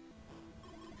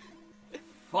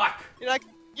 Fuck. You're not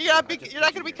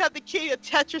gonna become the king of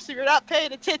Tetris if you're not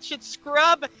paying attention,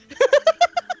 scrub.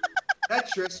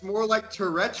 Tetris, more like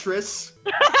Tourette's.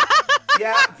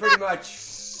 Yeah, pretty much.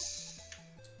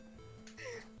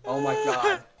 Oh my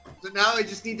god. So now I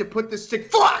just need to put this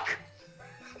stick. Fuck!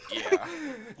 Yeah.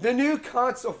 The new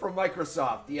console from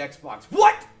Microsoft, the Xbox.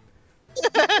 What?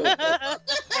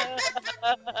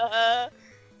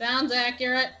 Sounds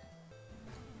accurate.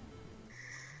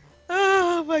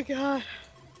 Oh my God.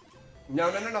 No.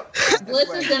 Bliss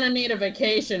is gonna need a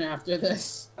vacation after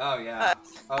this. Oh yeah.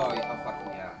 Oh fucking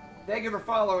yeah. Thank you for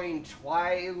following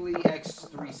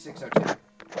TwilyX3602.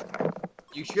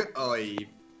 You should. Oh, you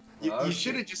Oh,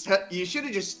 should have just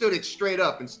stood it straight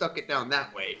up and stuck it down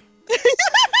that way.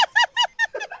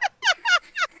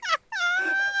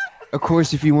 Of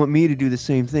course, if you want me to do the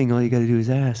same thing, all you gotta do is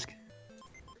ask.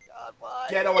 God, why?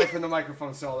 Get away from the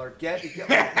microphone, Solar. Distance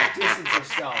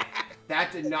yourself.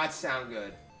 That did not sound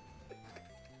good.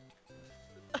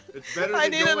 It's better I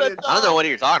than needed going a in. I don't know what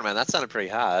you're talking about. That sounded pretty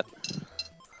hot.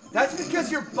 That's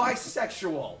because you're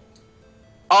bisexual.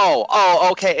 Oh,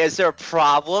 okay. Is there a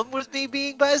problem with me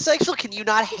being bisexual? Can you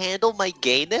not handle my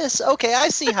gayness? Okay, I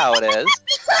see how it is.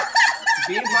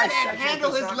 Being Can't bisexual handle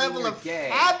does his not level mean you're of gay.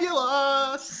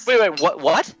 fabulous. Wait,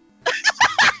 what?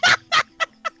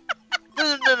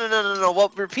 No.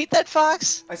 What? Repeat that,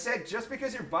 Fox? I said just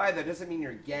because you're bi, that doesn't mean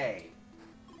you're gay.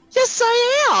 Yes,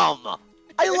 I am.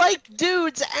 I like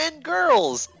dudes and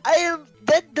girls.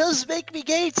 That does make me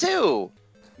gay too.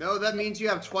 No, that means you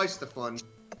have twice the fun.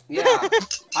 Yeah.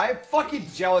 I'm fucking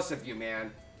jealous of you,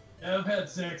 man. I've had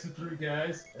sex with 3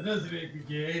 guys. That doesn't make me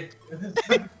gay.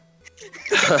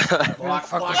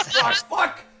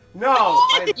 Fuck. No.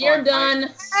 You're done.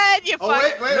 And you Oh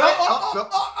fucking. wait. No. No.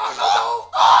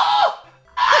 Oh.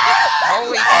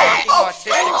 Holy fucking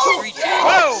autistic creature.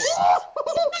 Whoa!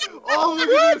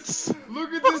 nuts.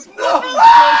 Look at this. Oh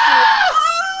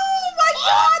my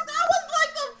god, that was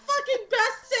like the fucking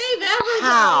best save ever.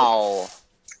 How?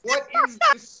 What is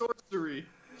this sorcery?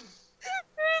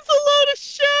 It's a load of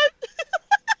shit.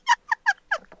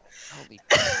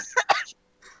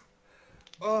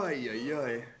 Holy Ay, ay,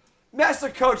 ay. Master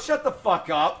Coach, shut the fuck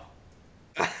up.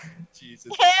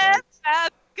 Jesus Yeah, Christ.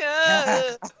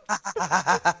 that's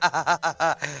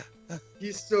good.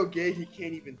 He's so gay he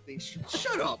can't even think.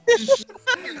 Shut up. Just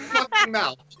shut your fucking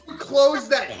mouth.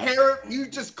 You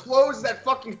just close that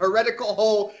fucking heretical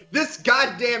hole this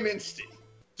goddamn instant.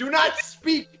 Do not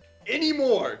speak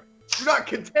anymore. Do not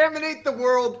contaminate the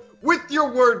world with your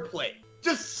wordplay.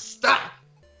 Just stop.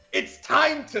 It's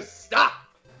time to stop.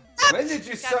 When did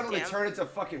you suddenly Goddamn. turn into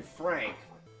fucking Frank?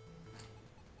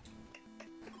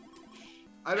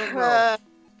 I don't know.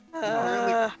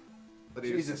 Uh, But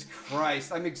it's- Jesus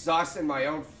Christ, I'm exhausted in my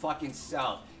own fucking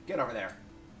self. Get over there.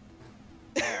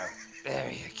 There.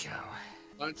 There you go.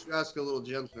 Why don't you ask a little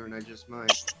gentler and I just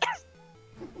might.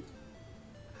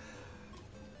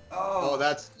 Oh,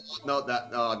 that's no.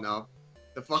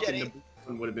 The fucking Jenny. Naboo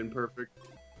one would have been perfect.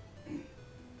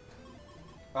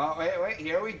 Oh, wait,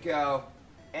 here we go.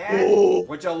 And Oh.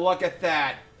 would you look at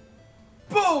that?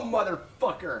 Boom,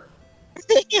 motherfucker!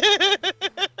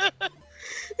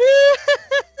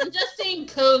 I'm just seeing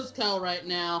Cozco right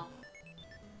now.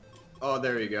 Oh,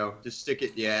 there you go. Just stick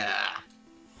it. Yeah.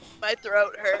 My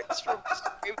throat hurts from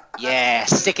screaming. Yeah,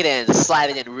 stick it in,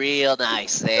 slide it in real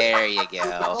nice. There you go.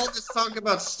 All this talk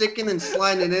about sticking and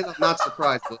sliding it in, I'm not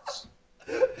surprised. Liz.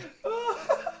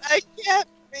 I can't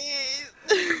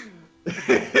breathe.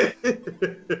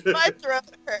 My throat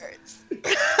hurts.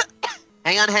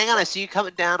 Hang on. I see you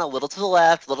coming down a little to the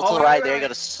left, a little to Oh, the right. right, There you right. go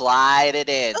to slide it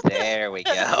in. There we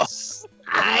go.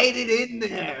 Slide it in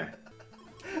there.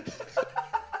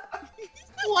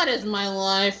 What is my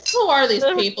life? Who are these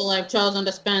people I've chosen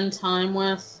to spend time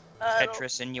with? I don't-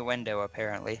 Tetris innuendo,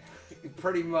 apparently.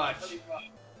 Pretty much.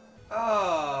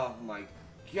 Oh my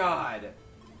god.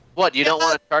 What? You don't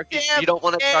want a Sharky's? You don't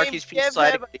want a Game, Sharky's piece give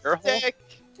sliding him in your a hole? stick.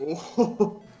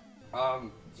 Oh.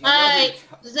 Do you know Hey,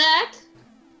 the- Zach,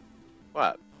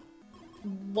 What?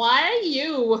 why are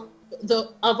you,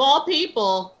 of all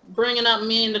people, bringing up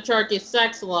me and the Charky's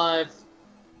sex life?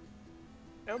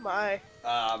 Oh my.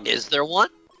 Is there one?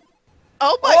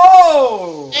 Oh my.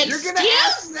 Oh! You're gonna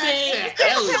ask Excuse me. that to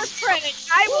Ellie.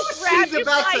 I will grab She's you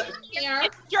about by to. Here. and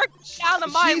jerk down to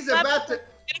my She's left about to. and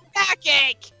a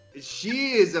backache.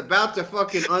 She is about to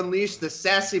fucking unleash the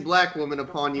sassy black woman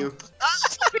upon you.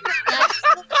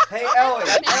 Hey, Ellie,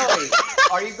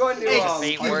 are you going to, Hey,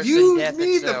 Fate Excuse worse you than death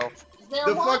me the- itself. Is there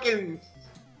The one? fucking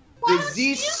Why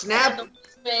disease don't you snap. handle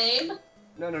this, babe?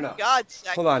 No. God,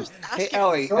 Zach, Hold on. just Hey, asking-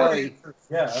 Ellie,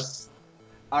 Yes.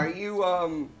 are you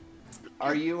going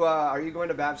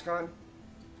to BabsCon?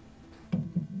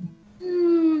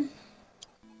 Hmm.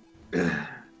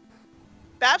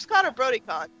 BabsCon or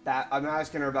BrodyCon? I'm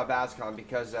asking her about BabsCon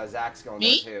because Zach's going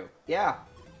Me? there too. Yeah.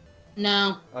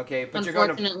 No. Okay, but you're going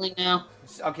to. Unfortunately, no.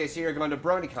 Okay, so you're going to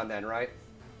BronyCon then, right?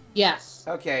 Yes.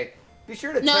 Okay. Be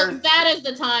sure to No, turn. that is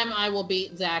the time I will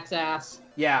beat Zach's ass.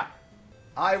 Yeah.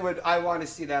 I want to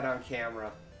see that on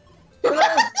camera.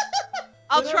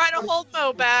 I'll try to hold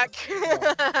Mo back.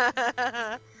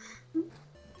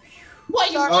 What,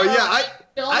 you Oh yeah, I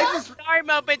I just Sorry,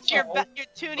 Mo, but your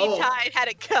toonie Oh. tide had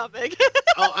it coming.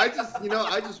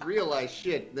 I just realized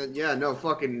shit. That yeah, no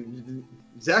fucking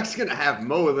Zach's gonna have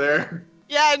Mo there.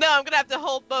 Yeah, I know. I'm gonna have to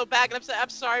hold Mo back, and I'm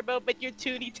sorry, Mo, but your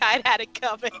toonie tide had it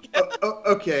coming.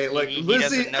 Okay, like he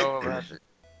Lizzie, doesn't know about it.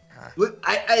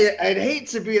 I'd hate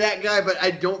to be that guy, but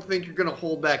I don't think you're gonna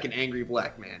hold back an angry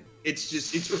black man.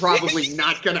 It's probably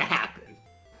not gonna happen.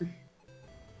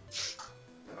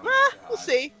 Oh, We'll God.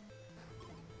 see.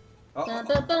 Oh, I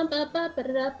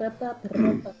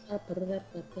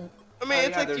mean, yeah,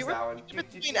 it's like there's you were that one.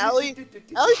 between Ellie.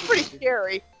 Ellie's pretty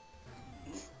scary.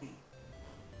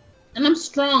 And I'm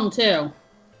strong too.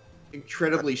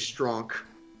 Incredibly strong.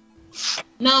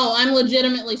 No, I'm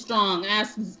legitimately strong.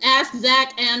 Ask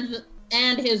Zach and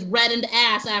his reddened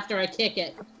ass after I kick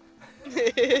it.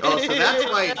 Oh, so that's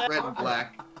why it's red and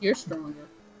black. You're stronger.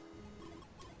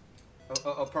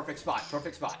 Oh, perfect spot.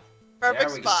 Perfect spot. Perfect There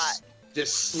we go. spot.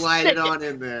 Just slide it on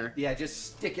in there. Yeah,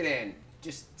 just stick it in.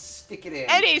 Just stick it in.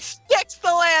 And he sticks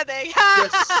the landing.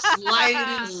 Just slide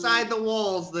it inside the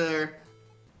walls there.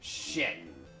 Shit.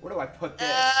 Where do I put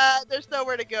this? There's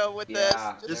nowhere to go with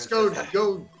Yeah. this. Just There's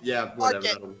go. Yeah, whatever.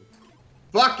 it. that'll work.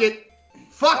 Fuck it.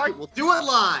 Fuck it. We'll do it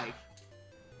live.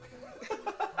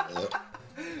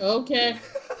 Okay.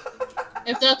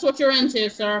 If that's what you're into,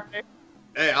 sir.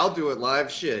 Hey, I'll do it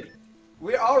live. Shit.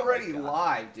 We're already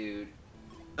live, dude.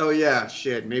 Oh yeah,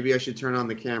 shit. Maybe I should turn on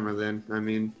the camera then. I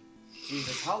mean,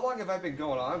 Jesus, how long have I been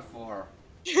going on for?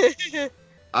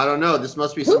 I don't know. This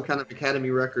must be some kind of Academy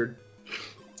record.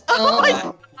 Oh my Oh.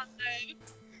 god.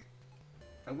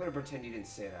 I'm gonna pretend you didn't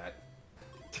say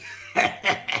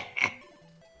that.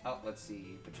 Oh, let's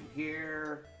see. Put you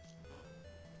here.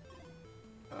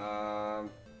 I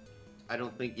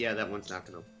don't think. Yeah, that one's not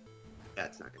gonna.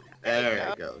 That's not gonna happen. There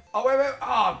it goes. Oh wait.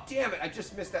 Oh damn it! I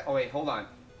just missed that. Oh wait, hold on.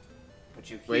 Put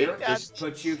you Wait, here. just-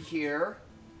 Put you here.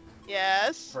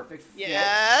 Yes. Perfect fit.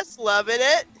 Yes. Loving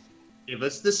it. Give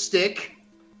us the stick.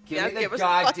 Give Yeah, me the give us the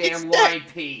fucking goddamn stick. line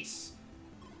piece.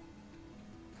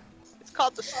 It's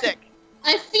called the stick.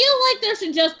 I feel like there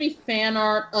should just be fan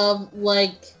art of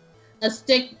like a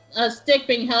stick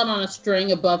being held on a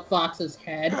string above Fox's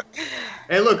head.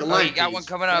 Hey, look, a Oh, line you got piece. one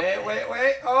coming up.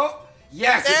 Wait. Oh,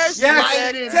 yes, There's yes.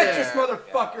 slide it in Tetris, there.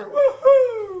 motherfucker.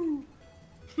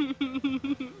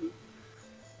 Woohoo!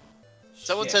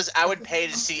 Someone Shit. says I would pay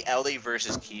to see Ellie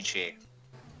versus Kichi.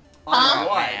 On Oh,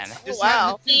 what? man. Just Wow.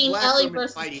 have the two Seeing black Ellie women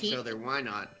versus fight each Keith. other. Why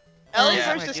not? Ellie Yeah,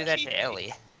 I'm gonna versus do that Kiki. to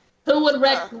Ellie. Who would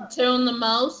wreck Platoon the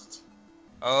most?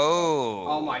 Oh.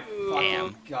 Oh my Ooh. fucking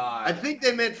Damn. god. I think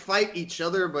they meant fight each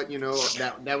other, but you know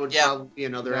that would Yeah. probably be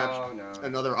another No.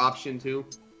 another option too.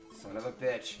 Son of a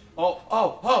bitch.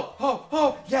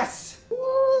 Oh, yes!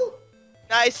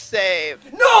 Nice save.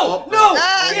 No! No!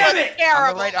 That Damn was it!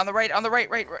 terrible. On the right,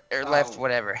 right, or left, Oh.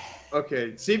 whatever.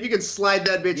 Okay, see if you can slide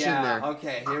that bitch in Yeah, there.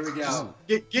 okay, here we go.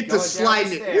 Get Going to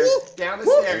sliding down the it. stairs. Woo! Down the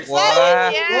Woo! stairs.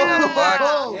 What?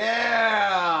 Whoa!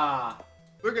 Yeah!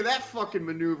 Look at that fucking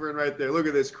maneuvering right there. Look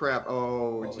at this crap.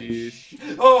 Oh, Holy jeez. sh-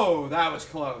 Oh, that was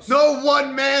close. No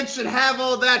one man should have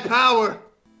all that power.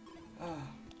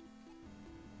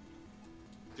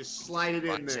 Just slide it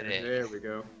in Punch there. it in. There we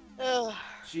go. Ugh.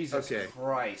 Jesus Okay.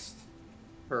 Christ.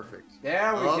 Perfect.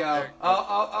 There we Oh, go. there.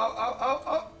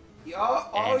 Oh,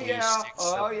 And he yeah. sticks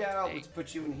Oh, the yeah. thing. Let's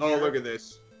put you in here. Oh, look at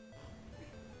this.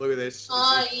 Look at this.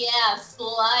 Oh yeah,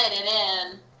 slide it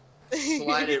in.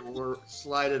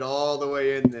 Slide it all the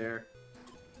way in there.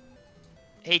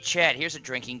 Hey, Chad, here's a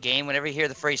drinking game. Whenever you hear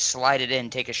the phrase slide it in,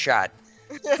 take a shot.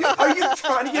 Are you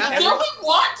trying to get Do every... we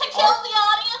want to kill the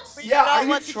audience? Yeah, Not are you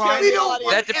want to trying kill to... the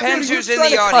audience. That depends Dude, who's you in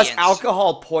trying the to cause audience.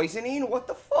 alcohol poisoning? What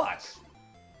the fuck?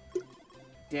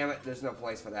 Damn it, there's no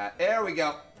place for that. There we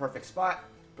go. Perfect spot.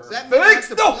 Does Perfect. that mean I have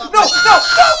to No! pull up No!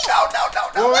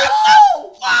 my-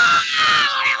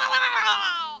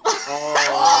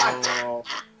 No!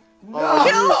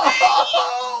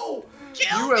 Oh. No!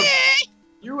 Kill You me!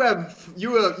 You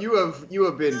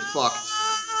have been fucked.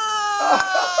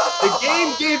 The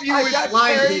game gave you I its got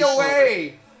line carried piece.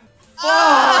 away.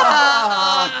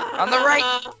 Fuck! On the right.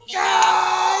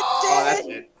 Oh, that's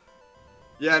it.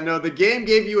 Yeah, no, the game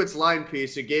gave you its line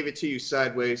piece. It gave it to you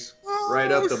sideways,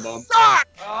 right up the bum. Suck!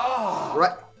 Oh,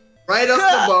 Right up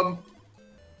the bum.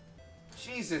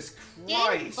 Jesus Game,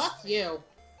 Christ. fuck you.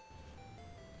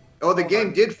 Oh, the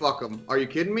game did fuck him. Are you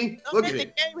kidding me? Don't Look make at the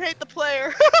it. game hate the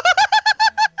player.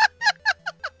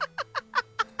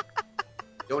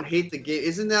 Don't hate the game.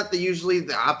 Isn't that usually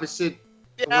the opposite of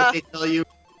Yeah, what they tell you?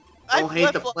 I Don't hate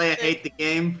the flip-flop player, it. hate the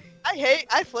game.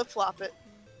 I flip-flop it.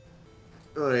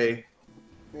 Oy.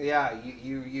 Yeah,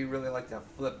 you really like to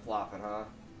flip-flop it, huh?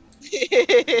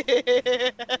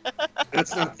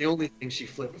 That's not the only thing she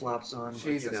flip flops on. but,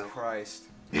 Jesus you know. Christ.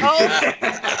 Oh, that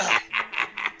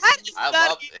is I none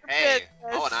love. of your Hey, business.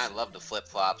 oh, and I love to flip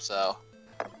flop. So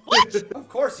Of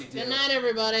course you do. Good night,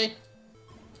 everybody.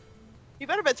 You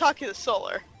better been talking to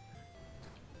Solar.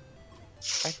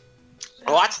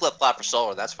 oh, I'd flip flop for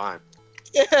solar. That's fine.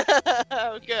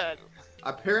 Oh, good.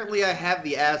 Apparently, I have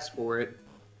the ass for it.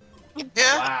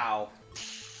 Yeah. Wow.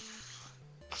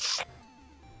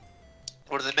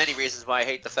 One of the many reasons why I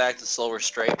hate the fact that solar's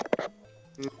straight.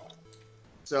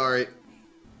 Sorry.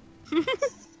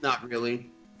 Not really.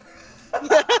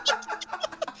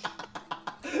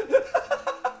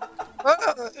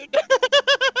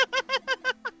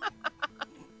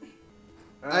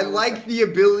 I like the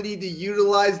ability to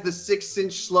utilize the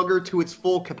 6-inch slugger to its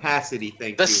full capacity.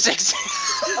 Thank The you. 6.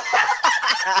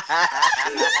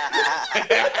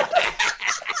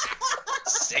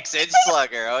 6-inch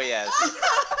slugger. Oh yes.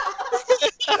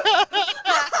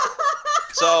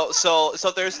 So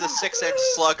there's the 6-inch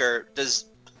slugger. Does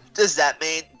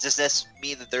this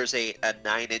mean that there's a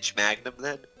 9-inch magnum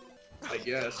then? I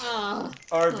guess.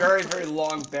 Or a very, very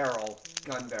long barrel.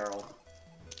 Gun barrel.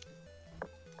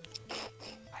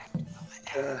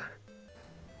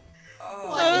 Oh.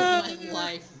 What is my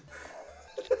life?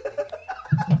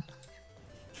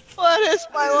 What is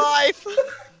my life?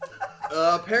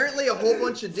 Apparently, a whole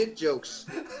bunch of dick jokes.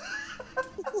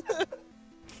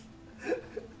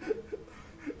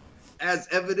 as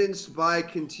evidenced by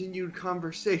continued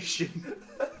conversation.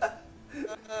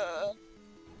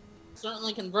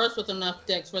 Certainly converse with enough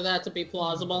dicks for that to be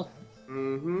plausible.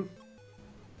 Mm-hmm.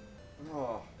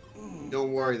 Oh.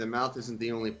 Don't worry, the mouth isn't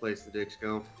the only place the dicks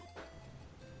go.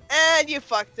 And you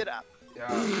fucked it up.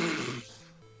 Yeah.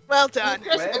 Well done.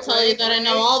 Chris will tell you that I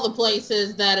know all the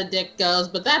places that a dick goes,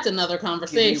 but that's another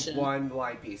conversation. Give me one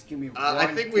line piece. Give me one. I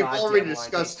think we've already goddamn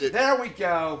discussed line it. piece. There we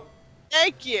go.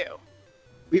 Thank you.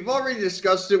 We've already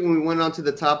discussed it when we went on to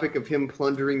the topic of him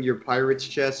plundering your pirate's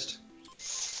chest.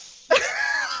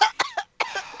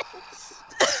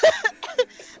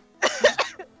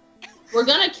 We're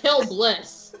gonna kill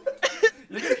Bliss.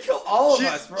 You're gonna kill all of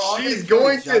us. We're all she's gonna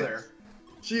kill each other.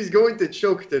 She's going to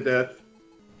choke to death.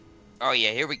 Oh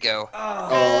yeah, here we go.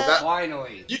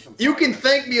 Finally. You can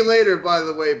thank me later, by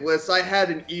the way, Bliss. I had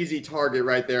an easy target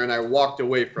right there, and I walked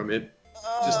away from it.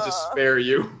 Just to spare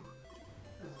you.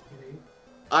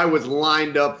 I was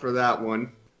lined up for that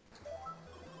one.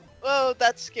 Oh,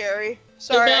 that's scary. Too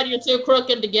Sorry. bad you're too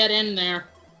crooked to get in there.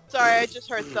 Sorry, I just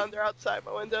heard thunder outside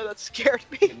my window. That scared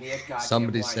me. Give me a goddamn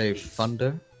Somebody line say piece.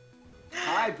 thunder.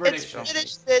 Hi, British. It's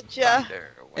British ninja.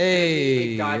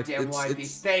 Hey, Goddamn line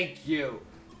piece. Thank you.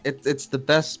 It's the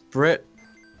best Brit.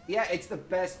 Yeah, it's the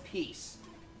best piece,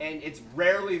 and it's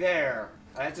rarely there.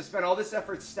 I had to spend all this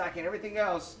effort stacking everything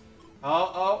else.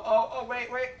 Oh, wait.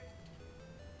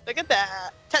 Look at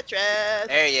that. Tetris.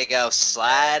 There you go.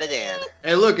 Slide it in.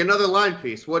 Hey, look, another line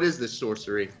piece. What is this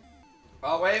sorcery?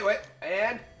 Oh, wait,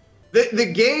 and? The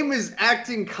game is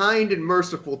acting kind and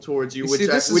merciful towards you, You which see,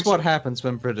 this is what happens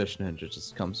when British Ninja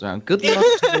just comes around. Good luck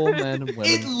to all men and It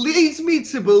women. leads me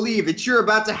to believe that you're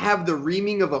about to have the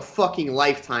reaming of a fucking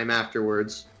lifetime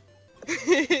afterwards.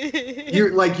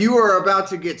 You are about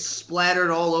to get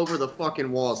splattered all over the fucking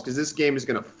walls, because this game is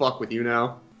gonna fuck with you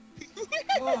now.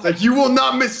 Like, you will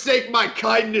not mistake my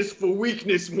kindness for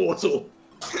weakness, mortal.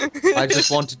 I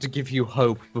just wanted to give you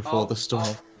hope before the storm.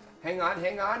 Hang on.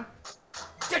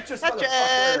 Tetris, Tetris.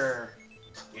 motherfucker.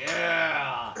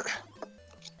 Yeah.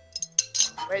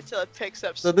 Wait till it picks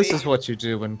up speed. So this is what you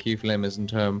do when Keyflame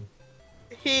isn't home.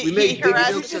 He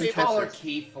harasses Just me. call her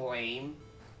Key Flame.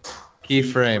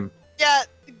 Keyframe. Yeah,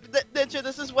 Ninja,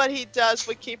 this is what he does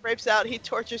when Keep rapes out. He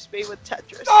tortures me with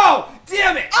Tetris. Oh,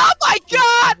 damn it! Oh my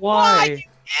god! Why? You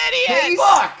idiot!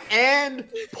 Fuck! And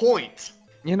point.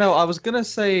 You know, I was gonna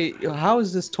say, how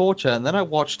is this torture? And then I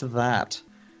watched that.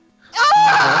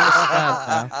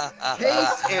 Ah!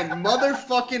 Case and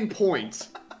motherfucking point.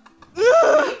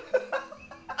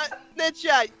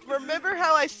 Ninja, remember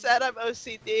how I said I'm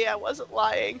OCD? I wasn't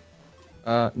lying.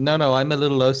 No, I'm a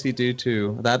little OCD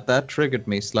too. That triggered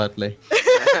me slightly.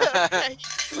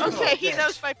 Okay, he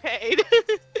knows my pain.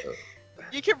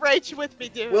 You can rage with me,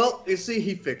 dude. Well, you see,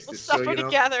 he fixed We'll it, so suffer you know.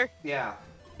 together. Yeah.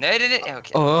 No,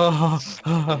 okay. Oh.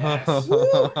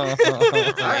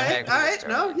 Alright,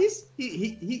 no,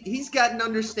 he's got an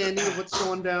understanding of what's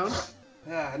going down.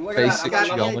 Yeah, and look at that. Basic I'm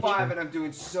level geometry. 5 and I'm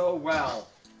doing so well.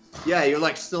 Yeah, you're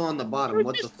like still on the bottom.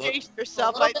 What the Just fuck? chase A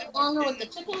yourself. little bit longer with the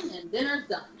chicken and dinner's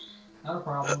done. Not a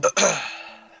problem.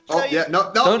 Oh yeah,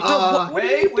 no. Don't-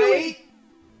 Wait.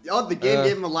 Oh, the game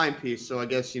gave him a line piece, so I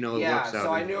guess you know it Yeah, works out.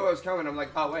 so I knew it was coming. I'm like,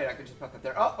 oh wait, I could just put that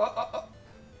there. Oh.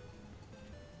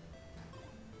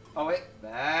 Oh wait,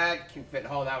 that can fit.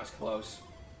 Oh, that was close.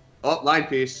 Oh, line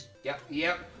piece. Yep.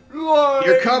 Here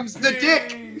comes the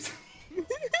dick.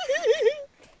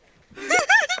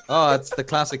 Oh, it's the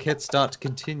classic hit start to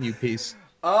continue piece.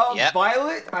 Yep.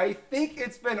 Violet, I think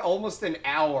it's been almost an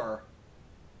hour.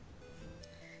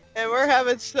 And we're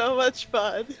having so much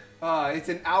fun. It's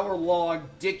an hour-long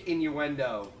dick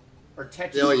innuendo. Or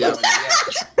Tetris Oh, yeah. innuendo,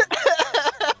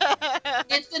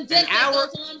 It's the dick that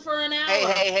goes on for an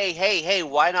hour. Hey,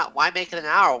 why not? Why make it an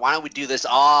hour? Why don't we do this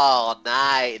all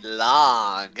night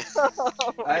long?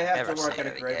 I have Never to work say at a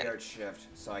that graveyard shift,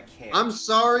 so I can't. I'm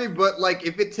sorry, but like,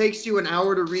 if it takes you an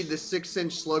hour to read the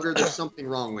 6-inch slugger, there's something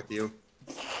wrong with you.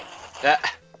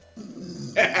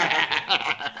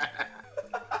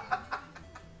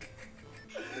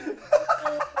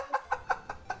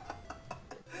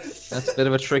 That's a bit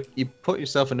of a trick. You put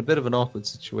yourself in a bit of an awkward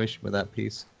situation with that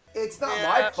piece. It's not Yeah,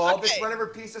 my fault. okay. It's whenever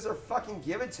pieces are fucking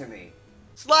given to me.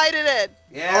 Slide it in.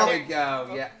 There we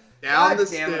go. Yeah. Down God the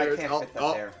damn stairs. it, I can't fit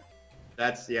that there.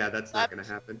 That's not gonna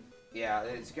happen. Yeah,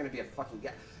 it's gonna be a fucking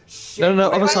Shit. No,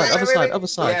 Wait, other wait, side, wait, other wait, side, wait. other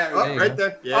side. Yeah, There you Right go.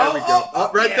 there. Yeah, we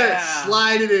go. Right there. yeah.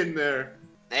 Slide it in there.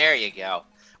 There you go.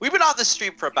 We've been on the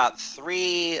stream for about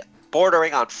 3,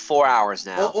 bordering on 4 hours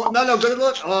now. Oh, no, good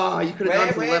look. Oh, you could have gone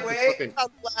to the left. Wait. Fucking... On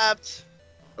left.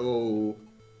 Oh.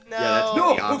 No. Yeah, that's No,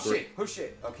 pretty awkward. oh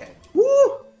shit. Okay.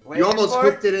 Woo! Wait You almost for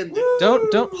hooked it in there.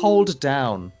 Don't hold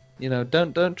down. You know,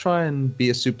 don't try and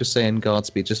be a Super Saiyan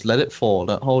Godspeed. Just let it fall.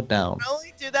 Don't hold down. I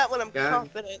only do that when I'm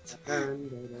confident.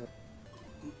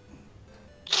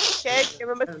 Okay, give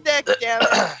him a stick, damn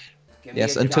it.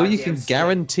 Yes, until you can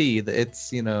guarantee that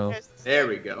it's, you know. There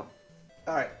we go.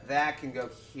 All right, that can go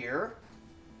here.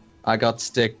 I got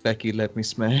stick. Becky, let me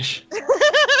smash.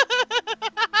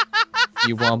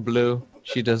 You want blue?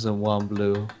 She doesn't want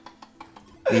blue.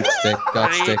 Eat stick.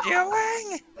 Got stick. What are you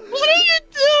doing? What are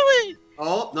you doing?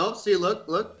 Oh no! See, look.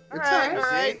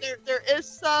 Alright, there is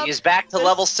some. He's back to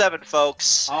level 7,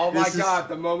 folks. Oh my god,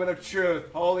 the moment of truth.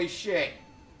 Holy shit.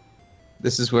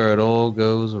 This is where it all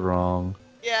goes wrong.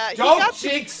 Yeah, he Don't got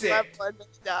jinx it. level and then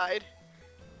he died.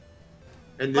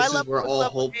 And My this is level where was all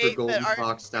level hope for 8, but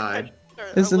GoldenFox died.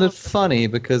 Isn't it funny?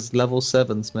 Because level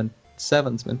 7's meant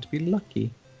to be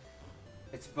lucky.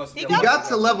 It's supposed to He be He got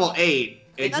to level 8,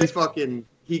 and got-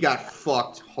 he got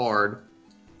fucked hard.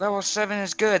 Level 7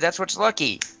 is good. That's what's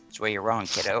lucky. That's where you're wrong,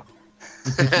 kiddo.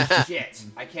 Shit.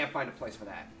 I can't find a place for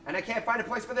that. And I can't find a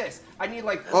place for this. I need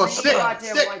like 3 Oh, stick,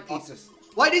 goddamn stick. light pieces.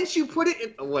 Why didn't you put it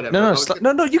in? Oh, whatever.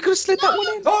 No, you could have slid that one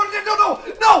in.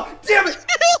 No! Damn it!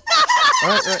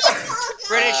 Right.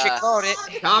 British, you called it.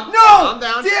 Calm down.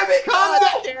 Damn it! Calm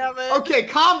down. Damn it. Okay,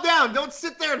 calm down. Don't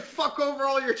sit there and fuck over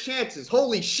all your chances.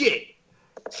 Holy shit.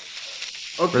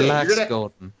 Okay, Relax, you're gonna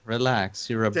Golden. Relax.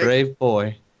 You're a Take- brave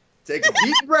boy. take a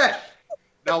deep breath.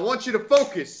 Now I want you to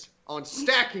focus on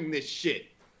stacking this shit.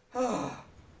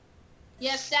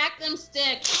 Yeah, stack them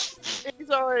sticks. He's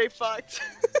already fucked.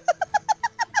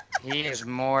 He is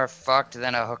more fucked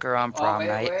than a hooker on prom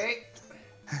night. Wait.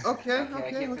 Okay, I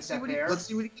can't let's fit that see there. let's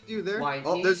see what he can do there. Line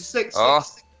Oh, there's piece. 6. Oh.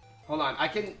 Hold on, I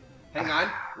can... Hang on.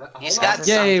 He's Hold on. got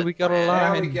Yay, something we got a There we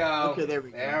line. go. Okay, there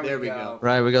we go. There we go.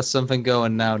 Right, we got something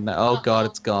going now. Oh god,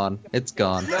 it's gone. It's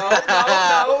gone.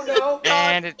 No.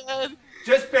 And it,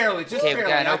 Just barely, just okay, barely. we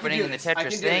got an I can opening do in the this. I can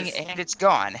Tetris do thing, this. and it's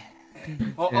gone.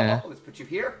 Yeah. Let's put you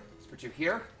here. Let's put you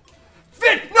here.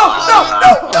 Fit! No!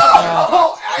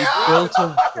 You built a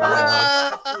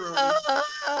wall.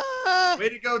 Way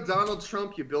to go, Donald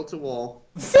Trump. You built a wall.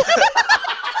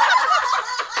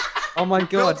 Oh my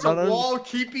god, Built not a only... wall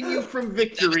keeping you from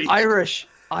victory. Irish,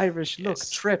 look,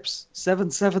 trips.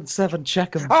 777,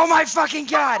 check them. Oh my fucking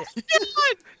god! That is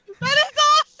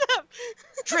awesome!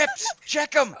 Trips,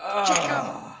 check them! Check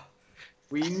them!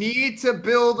 We need to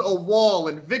build a wall,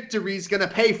 and victory's gonna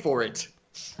pay for it.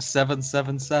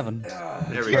 777.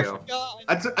 There we go. God.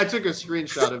 I took a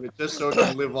screenshot of it just so it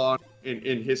can live on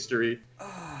in history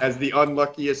as the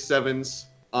unluckiest 7s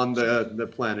on the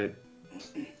planet.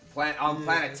 On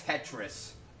planet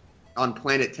Tetris. On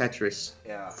planet Tetris.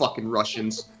 Yeah. Fucking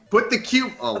Russians. Put the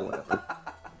cube. Oh, whatever.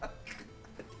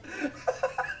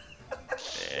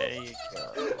 There you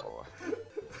go.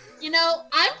 You know,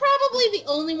 I'm probably the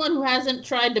only one who hasn't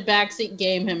tried to backseat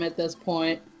game him at this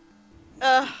point.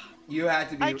 You had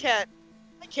to be. I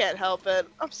can't help it.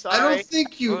 I'm sorry. I don't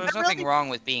think you. Well, there's nothing wrong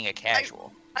with being a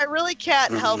casual. I really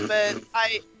can't help it.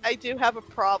 I do have a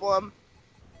problem.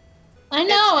 I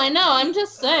know. I'm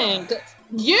just saying.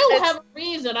 You have a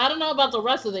reason. I don't know about the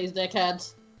rest of these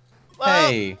dickheads. Well,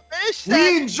 Hey,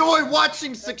 We enjoy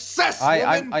watching success,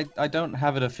 woman. I don't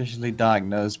have it officially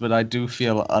diagnosed, but I do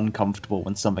feel uncomfortable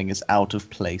when something is out of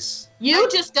place. You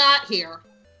just got here.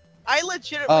 I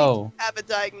legitimately Oh, have a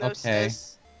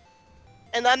diagnosis.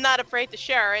 And I'm not afraid to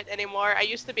share it anymore. I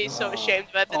used to be so ashamed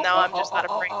of it, but now I'm just not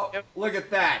afraid to. Look at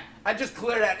that. I just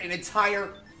cleared out an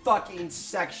entire fucking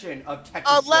section of Tetris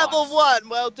On level blocks. 1,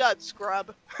 well done,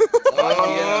 scrub.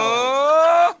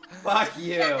 Oh! Fuck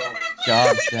you.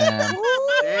 God damn.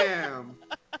 Damn.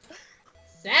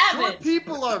 Savage. Your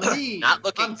people are mean. Not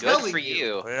looking I'm good telling for Put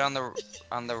you. it on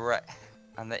the right,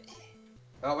 on the.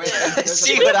 Oh wait. there's a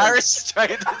See button. what Iris is trying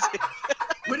to do?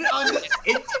 Put it on the.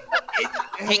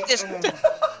 Take this.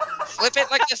 Flip it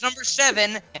like this number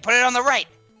 7 and put it on the right.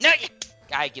 No,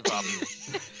 I give up.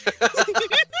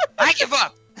 I give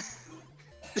up.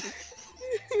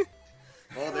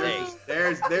 Oh,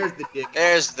 there's the dick.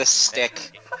 There's the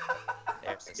stick.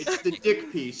 There's this. It's the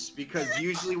dick piece because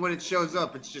usually when it shows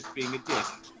up, it's just being a dick.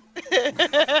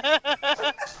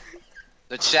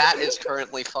 The chat is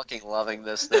currently fucking loving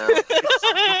this now.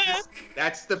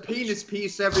 That's the penis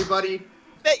piece, everybody.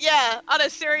 But yeah, on a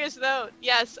serious note,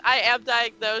 yes, I am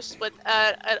diagnosed with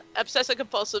an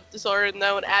obsessive-compulsive disorder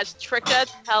known as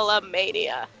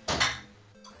trichotillomania.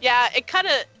 Yeah,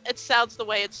 it sounds the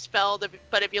way it's spelled,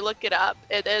 but if you look it up,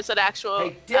 it is an actual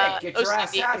Hey, Dick, get your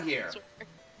ass OCD out here. disorder.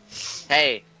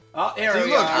 Hey, Oh, here See, we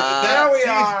look, are. There we he's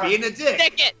are. being a dick.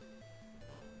 Stick it!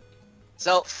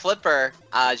 so Flipper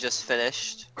just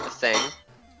finished the thing.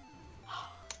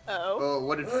 Oh, Oh,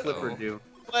 what did Flipper do?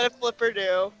 what did Flipper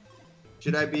do?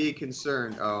 Should I be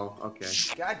concerned? Oh, okay.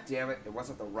 God damn it, it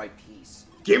wasn't the right piece.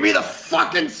 Give me the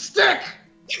fucking stick!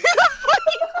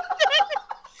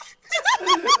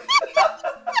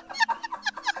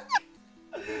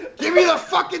 Give me the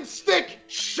fucking stick!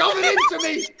 Shove it into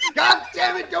me! God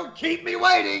damn it, don't keep me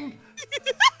waiting!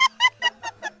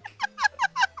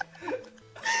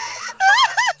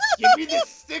 Give me the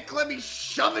stick, let me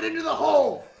shove it into the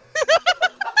hole!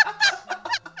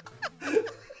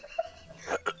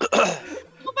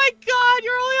 Oh my god,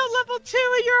 you're only on level 2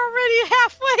 and you're already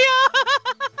halfway up!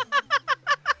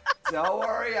 Don't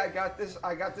worry, I got this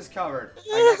covered.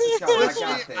 I got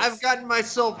this. I've gotten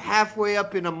myself halfway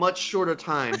up in a much shorter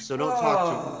time, so don't talk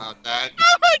to me about that.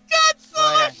 Oh my god,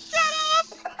 Solar, shut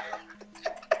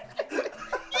up!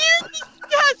 You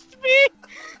disgust me!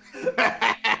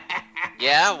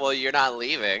 Yeah, well, you're not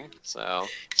leaving, so.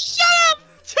 Shut up,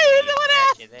 dude! No one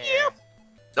asked you!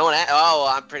 No one.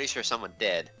 Oh, I'm pretty sure someone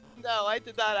did. No, I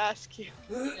did not ask you.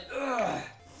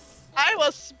 I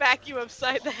will smack you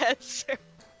upside the head, sir.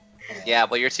 Yeah,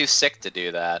 well, you're too sick to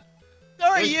do that. So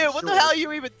are you. What the hell are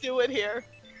you even doing here?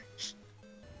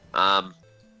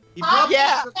 He probably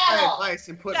yeah. took my advice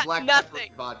and put black pepper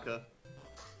in vodka.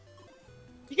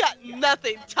 You got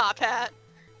nothing, top hat.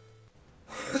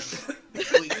 Well,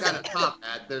 he's got a top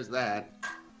hat, there's that.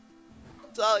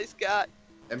 That's all he's got.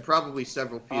 And probably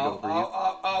several feet over you.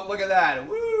 Oh, look at that.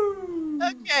 Woo!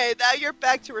 Okay, now you're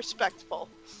back to respectful.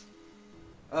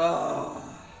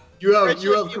 Oh. You have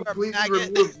Richard, completely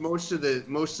removed most of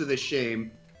the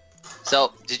shame.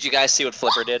 So, did you guys see what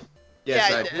Flipper did? Yes,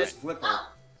 Yeah, I I did. Who's Flipper?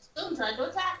 Spoon tried to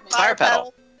attack me. Fire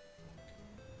pedal.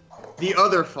 The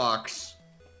other fox.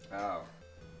 Oh.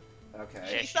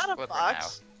 Okay. She's not a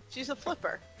fox. She's a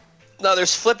flipper. No,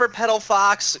 there's Flipper Pedal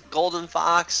Fox, Golden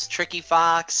Fox, Tricky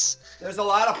Fox. There's a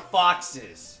lot of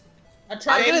foxes. I'm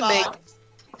gonna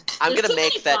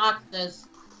make that. Foxes.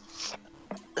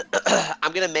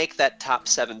 I'm gonna make that top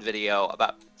 7 video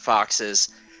about foxes.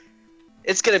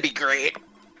 It's gonna be great.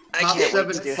 Top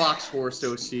 7 fox horse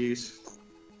OCs.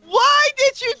 Why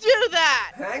did you do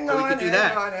that? Hang So we on, can do hang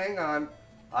that. on, hang on.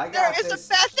 I There got is this.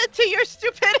 a method to your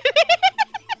stupidity.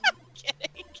 I'm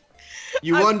kidding.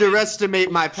 You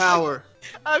underestimate my power.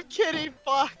 I'm kidding,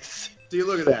 Fox. See,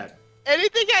 look at that.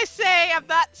 Anything I say, I'm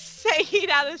not saying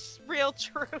out of real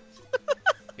truth.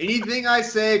 Anything I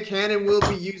say can and will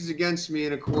be used against me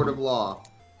in a court of law.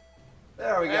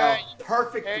 There we go. Alright.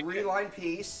 Perfect 3-line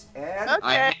piece. And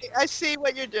Okay, I see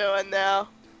what you're doing now.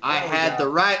 I There we had go. the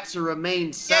right to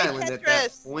remain silent at that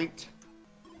Tetris. point,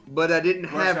 but I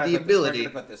didn't where should have I the put this? Where ability. should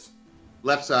I put this?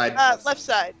 Left side. Left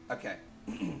side. Okay.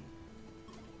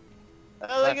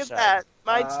 Oh, look Left at side. that.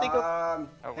 Mine's thinking. Oh,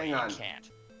 Hang wait, on. you can't.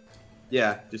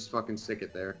 Yeah, just fucking stick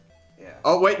it there. Yeah.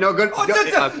 Oh wait, no, good. Oh,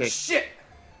 Okay. shit!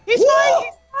 He's Whoa! fine.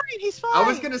 He's fine. He's fine. I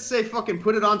was gonna say fucking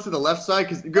put it onto the left side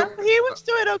because He was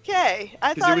doing okay.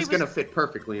 I it thought he was gonna fit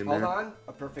perfectly in Hold there. on.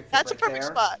 A perfect fit That's a right perfect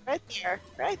there. spot. Right there.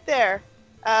 Right there.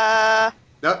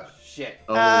 Nope. Shit.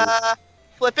 Oh.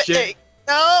 Flip it. Shit. There you-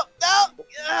 No, no.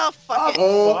 Oh, fuck it.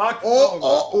 Oh, Fuck.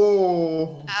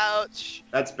 oh. Ouch.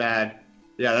 That's bad.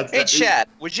 Yeah, that's. Hey, chat.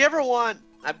 Would you ever want?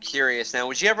 I'm curious now.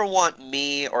 Would you ever want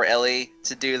me or Ellie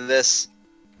to do this?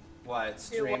 What? Do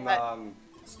Stream, what?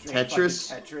 stream Tetris?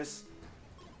 fucking Tetris?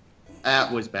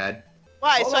 That was bad.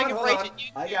 Why? Hold So I on, can hold rage on. at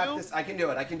you I got too? this. I can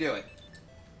do it. I can do it.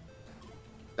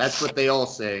 That's what they all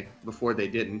say before they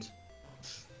didn't.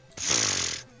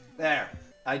 There.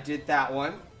 I did that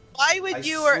one. Why would I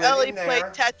you or slid Ellie in play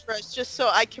there. Tetris just so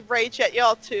I can rage at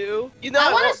y'all too? You know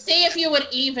I want won't- to see if you would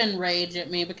even rage at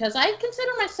me because I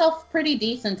consider myself pretty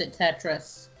decent at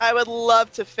Tetris. I would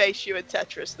love to face you in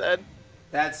Tetris then.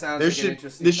 That sounds There like an should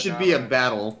interesting this should be a phenomenon.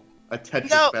 battle, a Tetris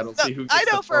No, battle. no, See who gets I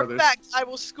know the for a farthest. fact I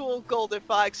will school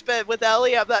GoldenFox, but with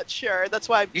Ellie, I'm not sure. That's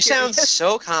why I'm You sound curious.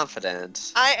 so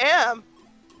confident. I am.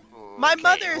 My Okay,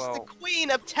 mother is well, the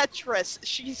queen of Tetris.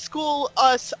 She'd school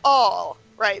us all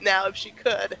right now if she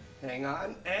could. Hang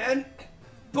on. And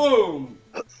boom.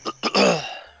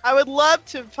 I would love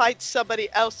to fight somebody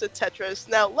else at Tetris.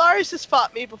 Now, Lars has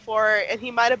fought me before, and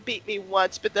he might have beat me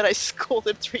once, but then I schooled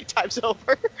him 3 times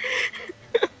over.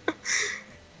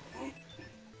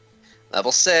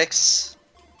 Level 6.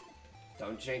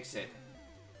 Don't jinx it.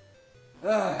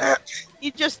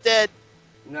 He just did.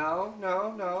 No,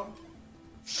 no, no.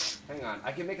 Hang on.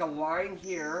 I can make a line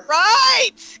here.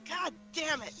 Right! God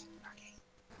damn it.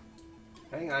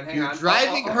 Hang on, hang You're on.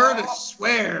 driving Oh, her oh, to oh.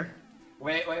 swear.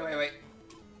 Wait.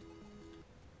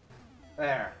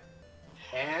 There.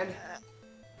 And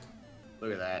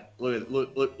Look at that. Look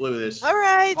at this. All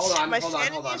right. Hold on, My hold on,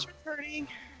 sanity hold on. is returning.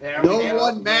 there we No go.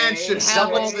 one man Wait, should have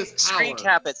Someone all this screen power.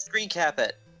 cap it. Screen cap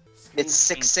it. It's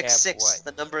King 666, Cap,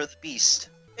 the number of the beast.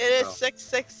 It is Oh.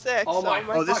 666. Oh my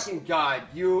this- fucking god,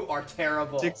 you are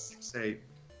terrible. 668.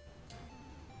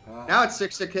 Now it's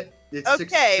 668. It's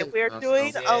Okay, 668 we're now,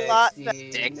 doing so- a lot.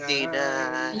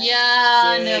 69. Yeah,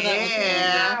 I knew that was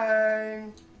Yeah.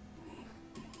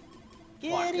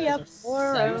 Giddy up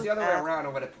for If it was the other way a around, I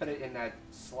would have put it in that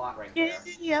slot right there.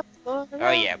 Giddy up for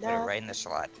Oh yeah, put it right in the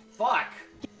slot. Fuck!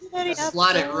 Giddy up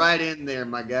Slot it for- right in there,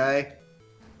 my guy.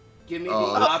 Give me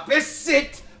Oh. the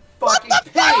opposite fucking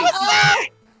pace!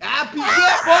 Happy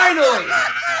death! Finally!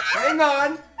 Hang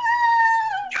on!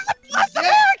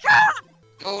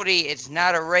 Goldie, it's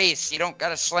not a race. You don't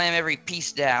gotta slam every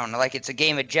piece down like it's a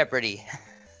game of Jeopardy.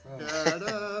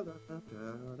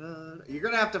 You're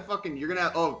gonna have to fucking. You're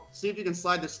gonna. Oh, see if you can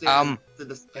slide the stick to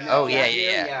the. And Oh, then yeah, back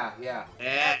here, yeah.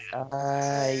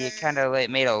 yeah. You kind of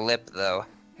made a lip though.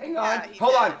 Hang on. Yeah, he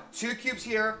Hold did. on. 2 cubes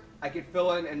here. I could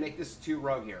fill in and make this 2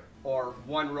 row here. Or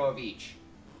 1 row of each.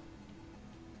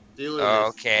 Deal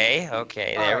with this.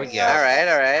 Okay, there we go. Alright.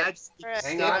 That's- Alright.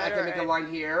 Hang on. I can make a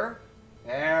line here.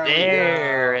 There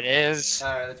There we it is. go.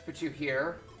 Alright, let's put you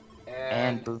here. And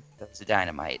And boom, that's the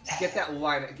dynamite. get that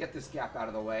line. Get this gap out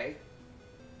of the way.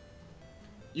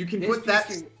 You can This put piece that.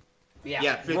 can- yeah,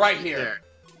 Yeah, fit right it here. there.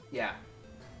 Yeah.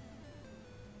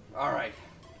 Alright.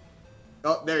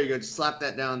 Oh, there you go. Just slap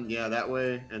that down. Yeah, that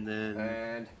way, and then.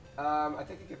 And I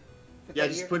think I can fit Yeah, that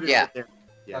just here. put it Yeah. right there.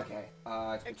 Yeah. Okay,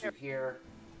 let's put you here.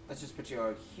 Let's just put you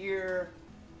out here.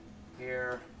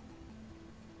 Here.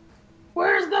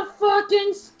 Where's the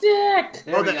fucking stick?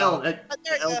 There Oh, we the go. L. There The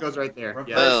you L go. goes right there. Reverse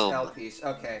Yeah. Boom. L piece.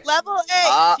 Okay. Level 8.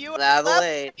 Ah, you level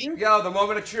 8. Here we go. The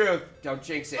moment of truth. Don't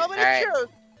jinx it. Moment Alright. of truth.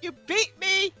 You beat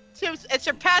me and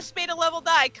surpassed me to level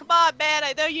 9. Come on, man.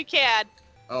 I know you can.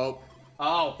 Oh.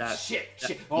 Oh That- shit! that-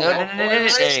 Shit! No, Oh, no, oh, no, oh, no, no,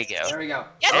 oh, there you go. There we go.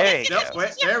 Yes, There yes, you yes, go.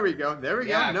 Wait, there we go. There we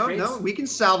Yeah, go. No, great. no, we can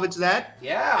salvage that.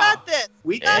 Yeah. got this.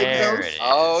 We can There those. it is.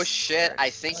 Oh shit, I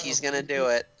think he's gonna do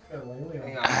it.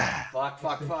 Hang on. Fuck!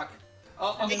 Fuck! Fuck!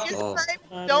 Oh, oh, Take oh, your Oh.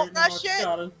 time. Don't rush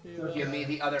it. Give me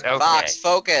the other. Okay. Fox,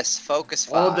 focus, Fox.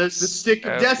 Oh, there's the stick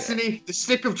of Okay. destiny, the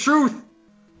stick of truth.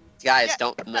 Guys, Yeah.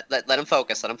 don't let him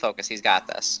focus. Let him focus. He's got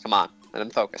this. Come on, let him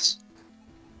focus.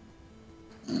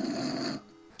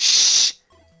 Shh.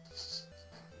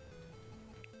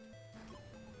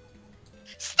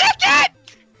 Stick it!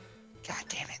 God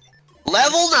damn it.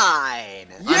 Level 9.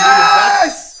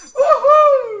 Yes!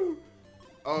 Woohoo!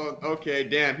 Oh, okay,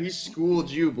 damn. He schooled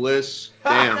you, Bliss.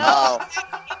 Damn. Oh,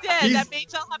 He did. He's- That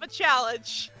means I'll have a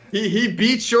challenge. He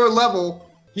beat your level.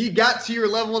 He got to your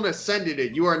level and ascended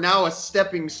it. You are now a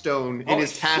stepping stone in Holy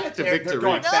his path shit, to they're victory.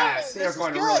 going No, fast. They're this is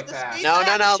going good. really This fast. means-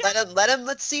 no. Let him.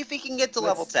 Let's see if he can get to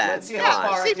level 10. Let's see Come how on.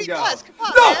 far See I if he can go. does. Come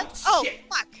on, No! man. Oh, Shit.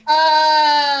 fuck.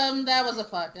 That was a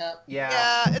fuck up. Yeah.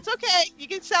 Yeah, it's okay. You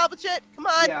can salvage it. Come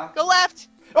on. Yeah. Go left.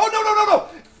 Oh no no no no!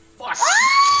 Fuck!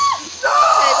 Okay,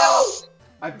 that No! was-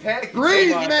 I'm panicking.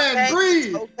 Breathe, so much. man, Okay,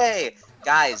 breathe. Okay,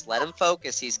 guys, let him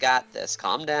focus. He's got this.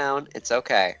 Calm down. It's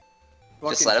okay.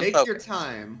 Just Fucking let him take focus. your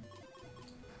time.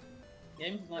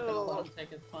 James is not gonna let him take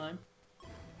his time.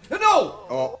 No!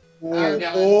 Oh, I'm done.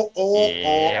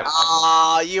 Yeah.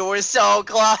 Oh, you were so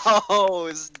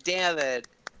close. Damn it.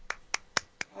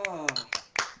 Oh.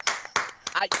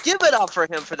 I give it up for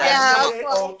him for that. Yeah, Come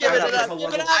on. Oh, give it I up, was a give it level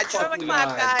up, give it a fucking clap,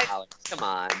 nine. guys. Alex, come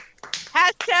on.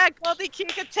 Hashtag Golden King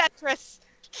of Tetris.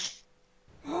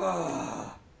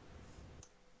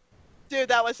 Dude,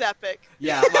 that was epic.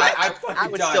 Yeah, I'm fucking I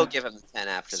would done. still give him the 10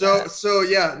 after So that. so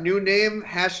yeah, new name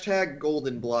hashtag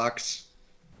Golden Blocks.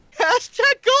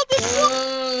 Hashtag Golden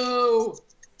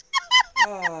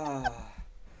Oh.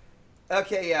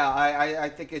 Okay, yeah, I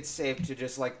think it's safe to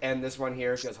just like end this one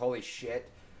here because holy shit.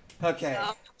 Okay.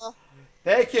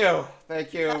 Thank you.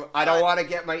 Thank you. I don't want to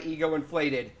get my ego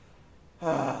inflated.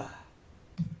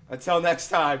 Until next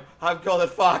time, I'm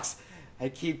GoldenFox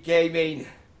and keep gaming.